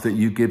class that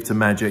you give to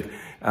magic.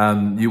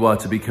 You are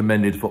to be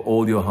commended for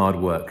all your hard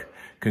work.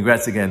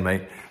 Congrats again,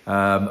 mate.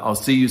 I'll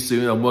see you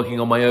soon. I'm working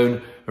on my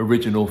own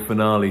original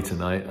finale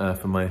tonight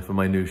for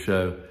my new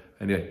show.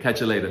 Anyway, catch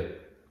you later.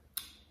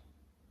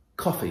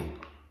 Coffee.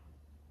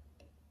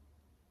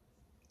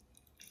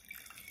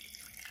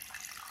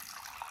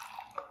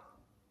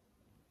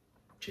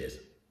 Cheers.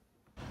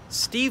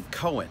 Steve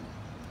Cohen,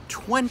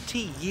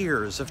 20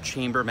 years of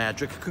Chamber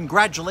Magic.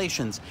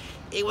 Congratulations.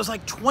 It was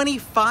like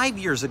 25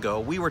 years ago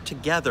we were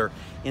together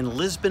in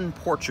Lisbon,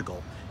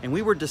 Portugal, and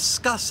we were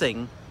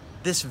discussing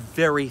this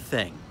very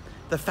thing.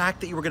 The fact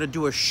that you were going to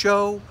do a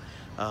show,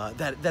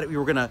 that we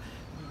were going to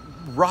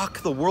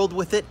rock the world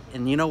with it,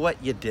 and you know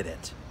what? You did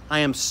it. I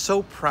am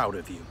so proud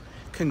of you.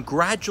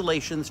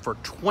 Congratulations for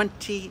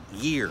 20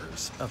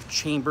 years of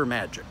Chamber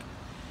Magic.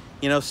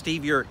 You know,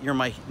 Steve, you're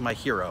my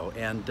hero,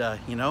 and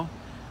you know,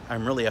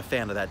 I'm really a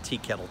fan of that tea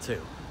kettle too.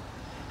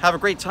 Have a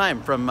great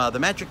time from the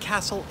Magic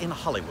Castle in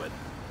Hollywood.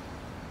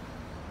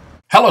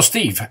 Hello,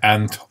 Steve,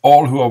 and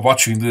all who are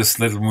watching this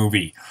little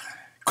movie.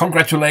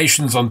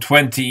 Congratulations on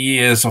 20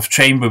 years of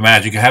Chamber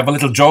Magic. I have a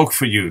little joke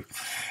for you.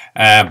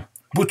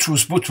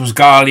 Butrus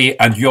Gali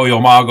and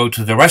Yo-Yo Ma go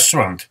to the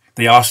restaurant.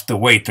 They ask the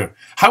waiter,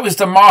 "How is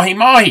the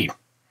mahi-mahi?"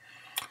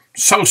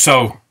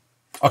 So.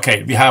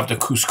 Okay, we have the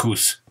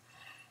couscous.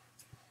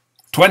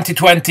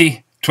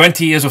 2020,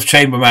 20 years of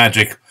Chamber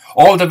Magic.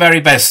 All the very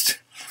best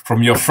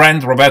from your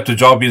friend Roberto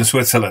Giobbi in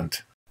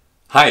Switzerland.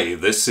 Hi,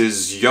 this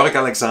is Jörg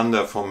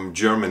Alexander from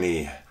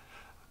Germany.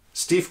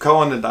 Steve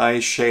Cohen and I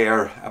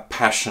share a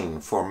passion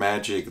for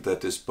magic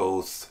that is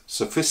both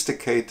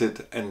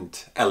sophisticated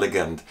and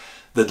elegant,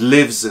 that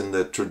lives in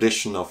the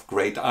tradition of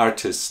great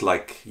artists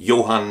like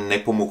Johann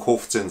Nepomuk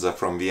Hofzinser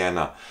from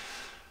Vienna.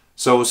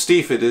 So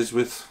Steve, it is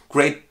with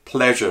great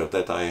pleasure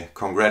that I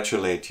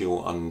congratulate you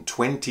on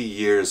 20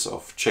 years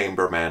of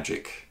Chamber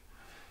Magic.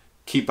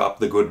 Keep up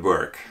the good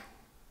work.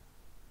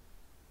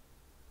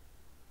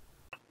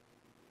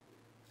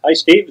 Hi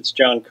Steve, it's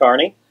John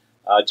Carney.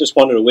 Just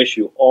wanted to wish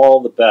you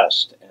all the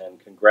best and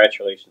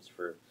congratulations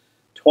for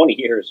 20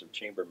 years of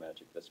Chamber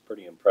Magic. That's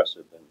pretty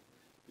impressive, and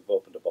you've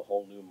opened up a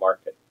whole new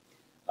market.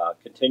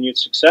 Continued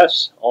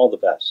success, all the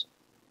best.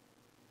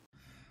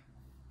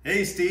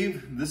 Hey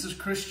Steve, this is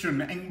Christian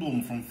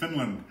Engblom from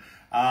Finland.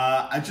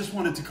 I just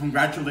wanted to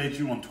congratulate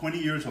you on 20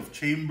 years of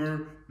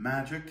Chamber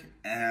Magic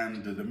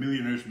and the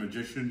Millionaire's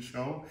Magician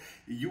show.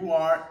 You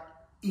are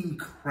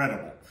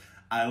incredible.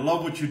 I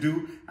love what you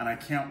do, and I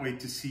can't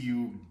wait to see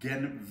you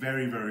again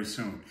very, very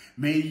soon.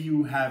 May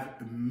you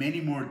have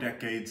many more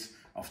decades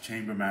of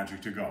Chamber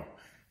Magic to go.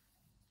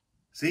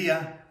 See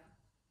ya.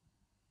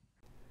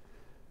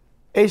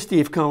 Hey,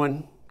 Steve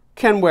Cohen.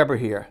 Ken Weber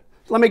here.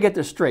 Let me get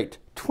this straight.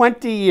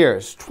 20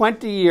 years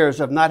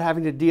of not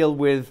having to deal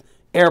with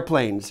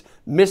airplanes,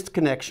 missed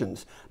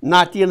connections,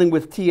 not dealing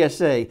with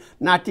TSA,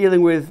 not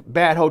dealing with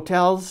bad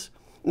hotels,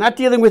 not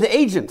dealing with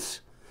agents,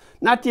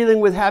 not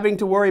dealing with having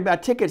to worry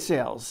about ticket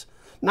sales,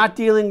 not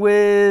dealing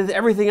with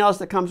everything else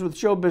that comes with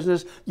show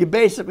business. You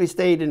basically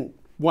stayed in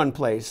one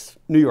place,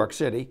 New York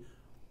City,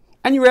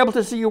 and you were able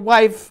to see your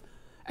wife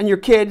and your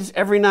kids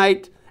every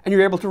night, and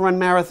you're able to run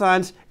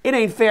marathons. It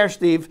ain't fair,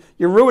 Steve.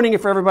 You're ruining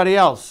it for everybody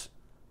else.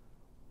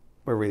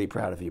 We're really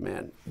proud of you,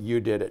 man.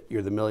 You did it.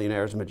 You're the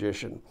Millionaire's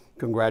Magician.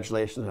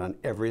 Congratulations on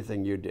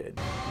everything you did.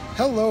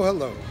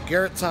 Hello.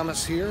 Garrett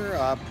Thomas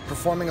here,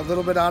 performing a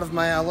little bit out of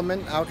my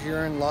element out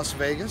here in Las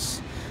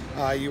Vegas.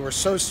 You were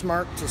so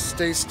smart to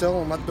stay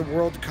still and let the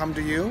world come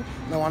to you.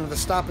 And I wanted to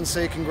stop and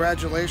say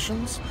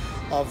congratulations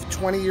of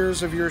 20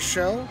 years of your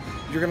show.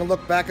 You're going to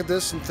look back at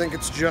this and think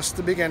it's just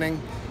the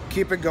beginning.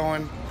 Keep it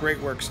going.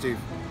 Great work, Steve.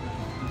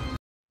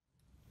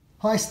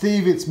 Hi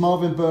Steve, it's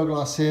Marvin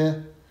Berglas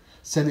here,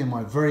 sending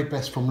my very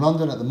best from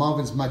London at the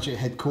Marvin's Magic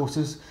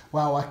headquarters.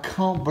 Wow, I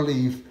can't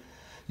believe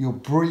your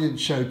brilliant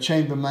show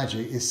Chamber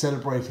Magic is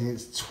celebrating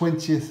its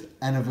 20th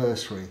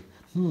anniversary.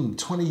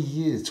 20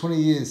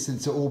 years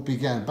since it all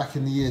began, back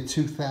in the year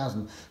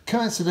 2000.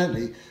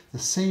 Coincidentally, the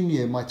same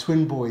year my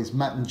twin boys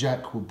Matt and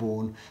Jack were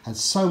born, and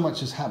so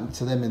much has happened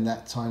to them in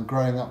that time,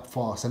 growing up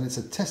fast, and it's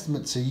a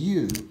testament to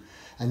you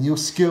and your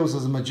skills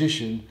as a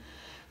magician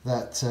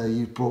that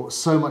you've brought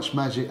so much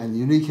magic and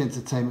unique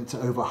entertainment to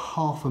over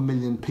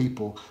 500,000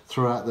 people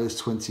throughout those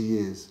 20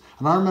 years.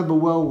 And I remember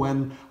well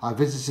when I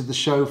visited the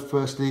show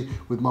firstly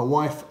with my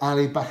wife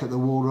Ali back at the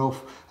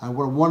Waldorf, and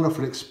what a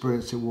wonderful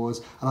experience it was.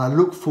 And I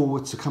look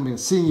forward to coming and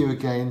seeing you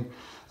again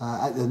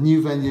at the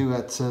new venue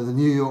at the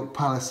New York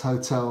Palace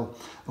Hotel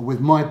with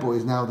my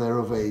boys now they're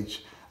of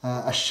age.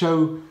 A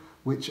show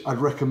which I'd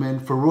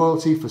recommend for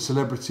royalty, for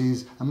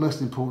celebrities, and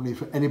most importantly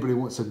for anybody who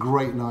wants a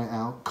great night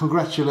out.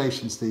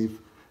 Congratulations, Steve.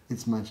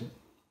 It's magic.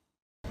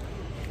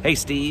 Hey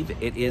Steve,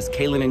 it is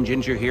Kaylin and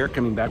Ginger here,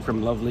 coming back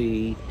from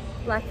lovely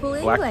Blackpool,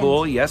 England.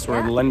 Blackpool, yes, we're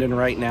in London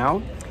right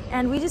now.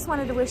 And we just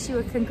wanted to wish you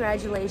a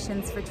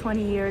congratulations for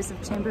 20 years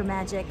of Chamber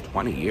Magic.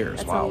 20 years,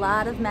 That's wow. a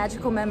lot of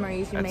magical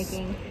memories you're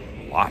making.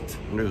 A lot.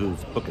 I wonder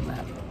who's booking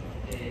that.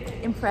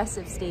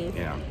 Impressive, Steve.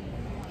 Yeah.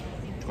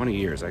 20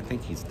 years, I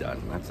think he's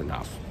done. That's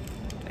enough.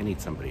 I need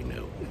somebody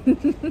new.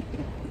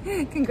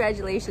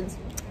 Congratulations.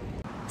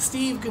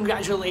 Steve,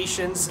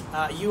 congratulations.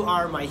 You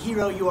are my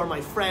hero, you are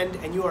my friend,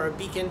 and you are a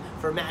beacon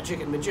for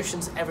magic and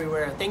magicians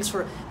everywhere. Thanks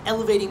for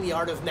elevating the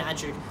art of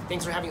magic.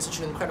 Thanks for having such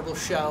an incredible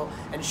show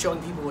and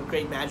showing people what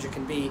great magic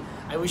can be.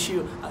 I wish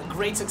you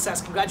great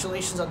success.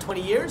 Congratulations on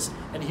 20 years,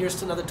 and here's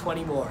to another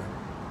 20 more.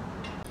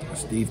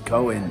 Steve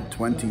Cohen,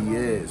 20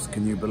 years.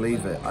 Can you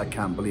believe it? I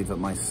can't believe it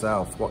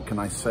myself. What can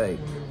I say?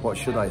 What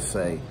should I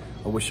say?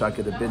 I wish I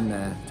could have been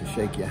there to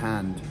shake your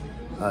hand.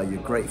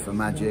 You're great for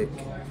magic.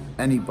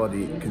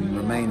 Anybody can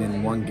remain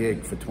in one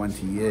gig for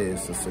 20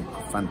 years. That's a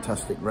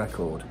fantastic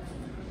record.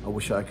 I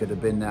wish I could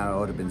have been there. I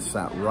would have been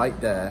sat right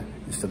there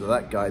instead of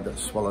that guy that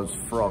swallows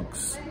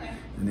frogs.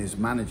 And his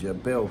manager,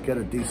 Bill, get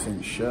a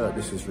decent shirt.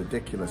 This is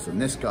ridiculous.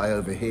 And this guy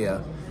over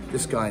here,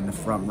 this guy in the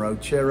front row,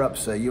 cheer up,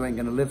 sir. You ain't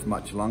going to live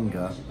much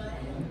longer.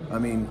 I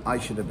mean, I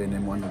should have been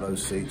in one of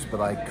those seats,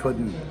 but I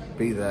couldn't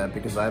be there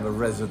because I have a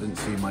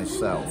residency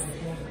myself.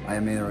 I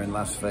am here in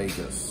Las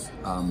Vegas.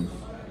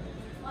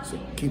 So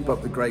keep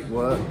up the great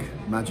work,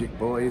 Magic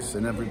Boys,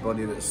 and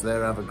everybody that's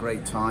there. Have a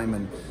great time,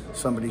 and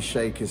somebody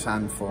shake his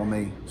hand for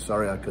me.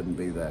 Sorry I couldn't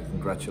be there.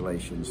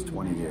 Congratulations,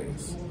 20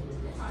 years.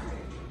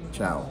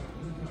 Ciao.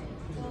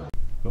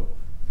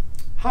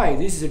 Hi,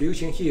 this is Liu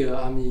Qian here.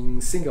 I'm in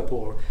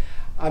Singapore.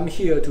 I'm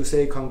here to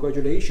say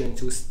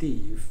congratulations to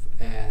Steve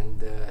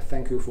and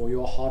thank you for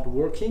your hard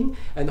working,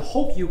 and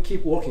hope you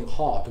keep working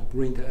hard to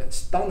bring the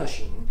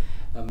astonishing,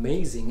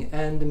 amazing,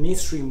 and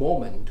mystery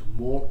moment to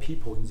more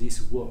people in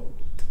this world.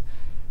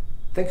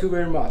 Thank you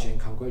very much and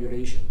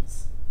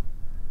congratulations.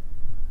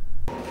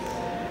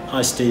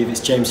 Hi Steve, it's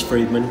James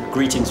Friedman.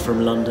 Greetings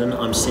from London.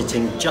 I'm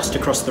sitting just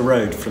across the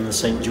road from the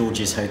St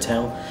George's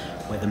Hotel,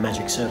 where the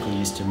Magic Circle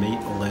used to meet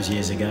all those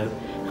years ago,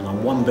 and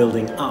I'm one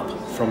building up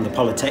from the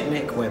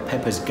Polytechnic, where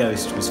Pepper's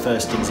Ghost was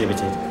first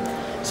exhibited.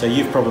 So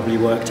you've probably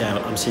worked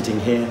out I'm sitting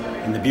here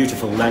in the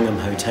beautiful Langham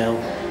Hotel,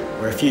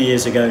 where a few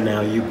years ago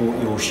now you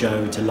brought your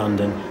show to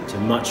London to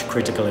much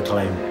critical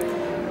acclaim.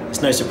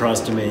 It's no surprise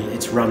to me,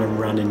 it's run and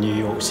run in New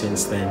York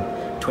since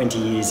then. 20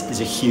 years is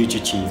a huge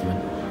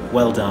achievement.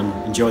 Well done,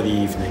 enjoy the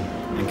evening,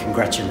 and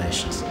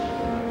congratulations.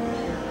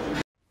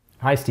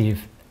 Hi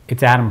Steve,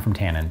 it's Adam from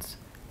Tannins.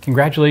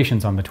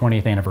 Congratulations on the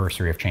 20th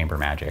anniversary of Chamber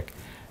Magic.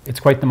 It's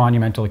quite the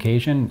monumental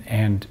occasion,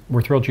 and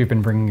we're thrilled you've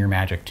been bringing your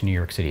magic to New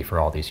York City for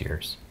all these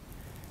years.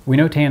 We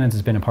know Tannins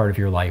has been a part of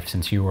your life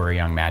since you were a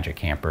young magic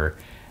camper,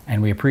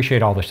 and we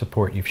appreciate all the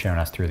support you've shown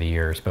us through the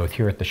years, both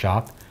here at the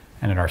shop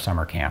and at our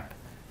summer camp.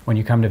 When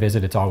you come to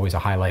visit, it's always a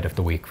highlight of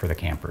the week for the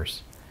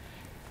campers.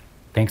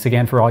 Thanks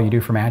again for all you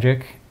do for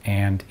magic,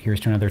 and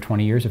here's to another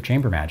 20 years of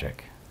Chamber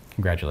Magic.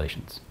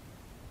 Congratulations.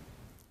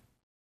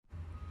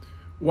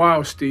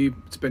 Wow, Steve,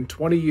 it's been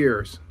 20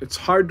 years. It's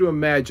hard to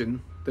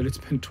imagine that it's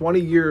been 20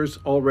 years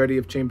already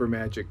of Chamber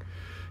Magic.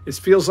 It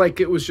feels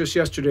like it was just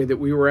yesterday that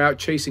we were out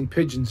chasing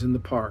pigeons in the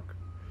park.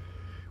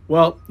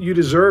 Well, you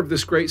deserve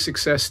this great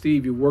success,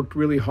 Steve. You worked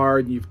really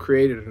hard and you've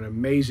created an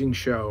amazing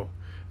show.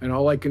 And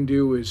all I can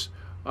do is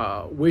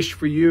wish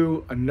for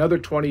you another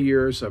 20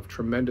 years of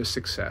tremendous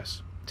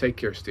success. Take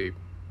care, Steve.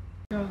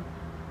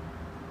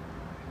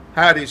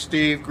 Howdy,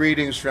 Steve.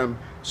 Greetings from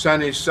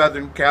sunny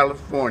Southern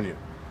California.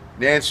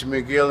 Nancy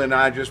McGill and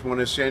I just want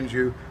to send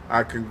you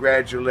our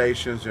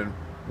congratulations and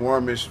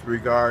warmest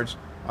regards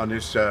on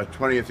this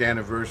 20th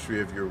anniversary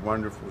of your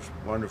wonderful,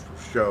 wonderful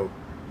show.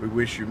 We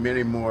wish you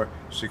many more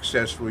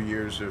successful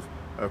years of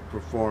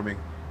performing,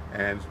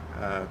 and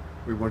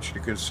we want you to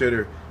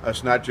consider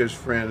us not just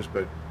friends,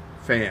 but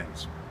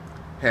fans.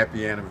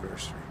 Happy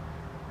anniversary.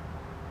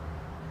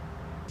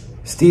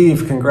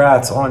 Steve,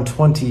 congrats on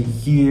 20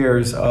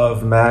 years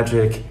of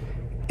magic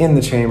in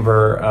the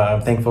chamber.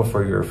 I'm thankful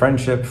for your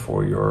friendship,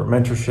 for your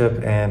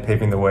mentorship, and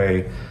paving the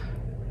way,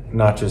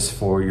 not just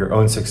for your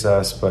own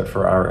success, but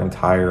for our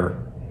entire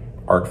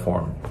art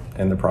form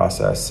in the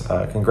process.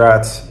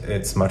 Congrats,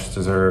 it's much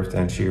deserved,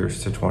 and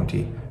cheers to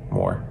 20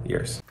 more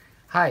years.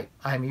 Hi,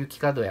 I'm Yuki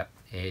Kadoya.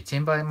 チ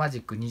ェンバーマジ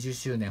ック20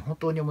周年本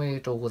当におめで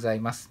とうござい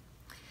ます。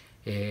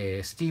ス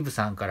ティーブ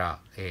さんから、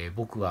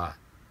僕は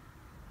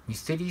ミ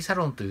ステリーサ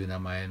ロンという名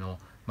前の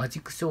マ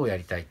ジックショーをや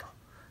りたいと、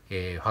フ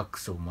ァック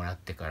スをもらっ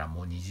てから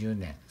もう20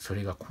年、そ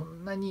れがこ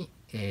んなに、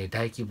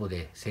大規模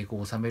で成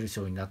功を収めるシ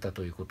ョーになった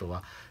ということ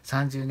は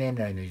30年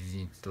来の友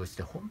人とし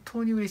て本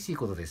当に嬉しい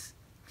ことです。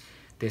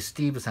でス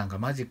ティーブさんが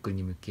マジック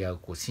に向き合う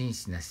真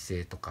摯な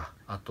姿勢とか、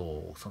あ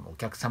とそのお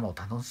客様を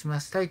楽しま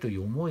せたいとい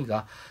う思い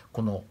が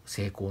この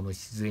成功の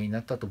礎に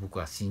なったと僕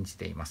は信じ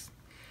ています。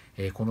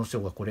このショ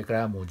ーがこれか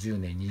らもう10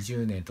年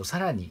20年とさ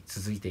らに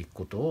続いていく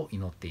ことを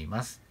祈ってい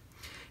ます。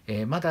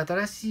まだ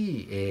新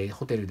しい、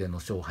ホテルでの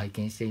ショーを拝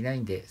見していない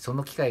んで、そ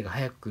の機会が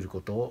早く来る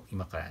ことを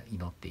今から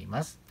祈ってい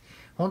ます。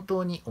本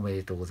当におめ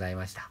でとうござい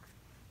ました。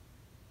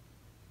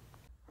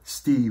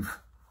Steve,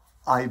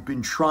 I've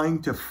been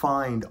trying to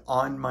find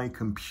on my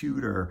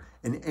computer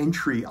an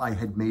entry I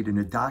had made in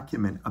a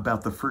document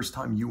about the first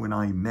time you and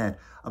I met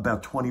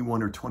about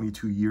 21 or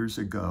 22 years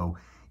ago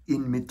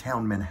in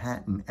Midtown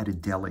Manhattan at a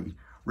deli.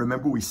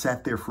 Remember, we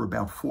sat there for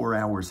about 4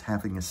 hours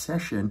having a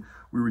session.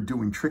 We were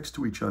doing tricks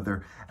to each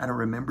other. And I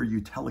remember you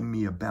telling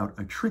me about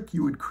a trick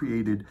you had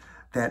created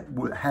that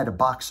had a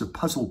box of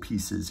puzzle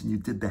pieces, and you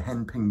did the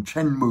Hen Ping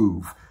Chen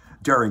move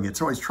during it.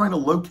 So I was trying to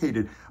locate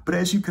it. But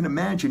as you can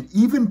imagine,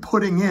 even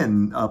putting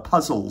in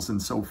puzzles and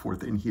so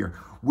forth in here,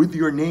 with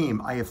your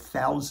name, I have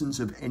thousands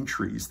of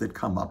entries that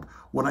come up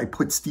when I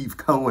put Steve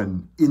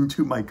Cohen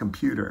into my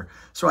computer.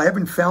 So I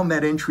haven't found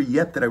that entry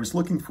yet that I was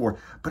looking for,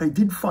 but I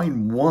did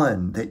find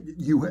one that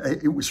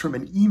it was from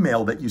an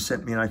email that you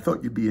sent me, and I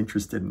thought you'd be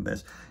interested in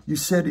this. You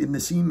said in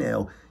this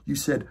email, you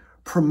said,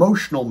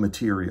 promotional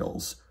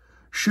materials.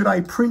 Should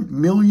I print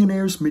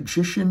Millionaire's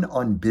Magician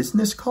on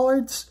business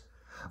cards?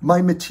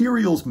 My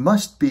materials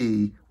must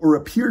be, or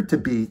appear to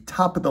be,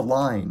 top of the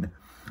line.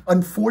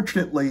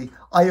 Unfortunately,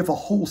 I have a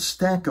whole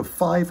stack of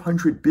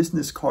 500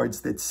 business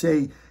cards that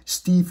say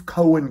Steve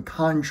Cohen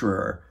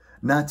Conjurer,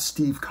 not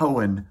Steve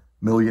Cohen,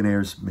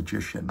 Millionaire's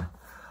Magician.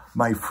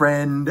 My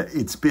friend,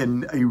 it's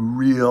been a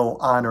real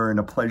honor and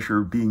a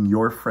pleasure being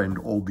your friend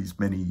all these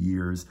many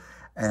years.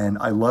 And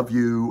I love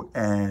you,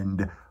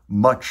 and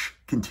much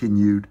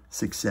continued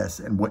success.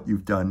 And what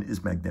you've done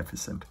is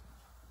magnificent.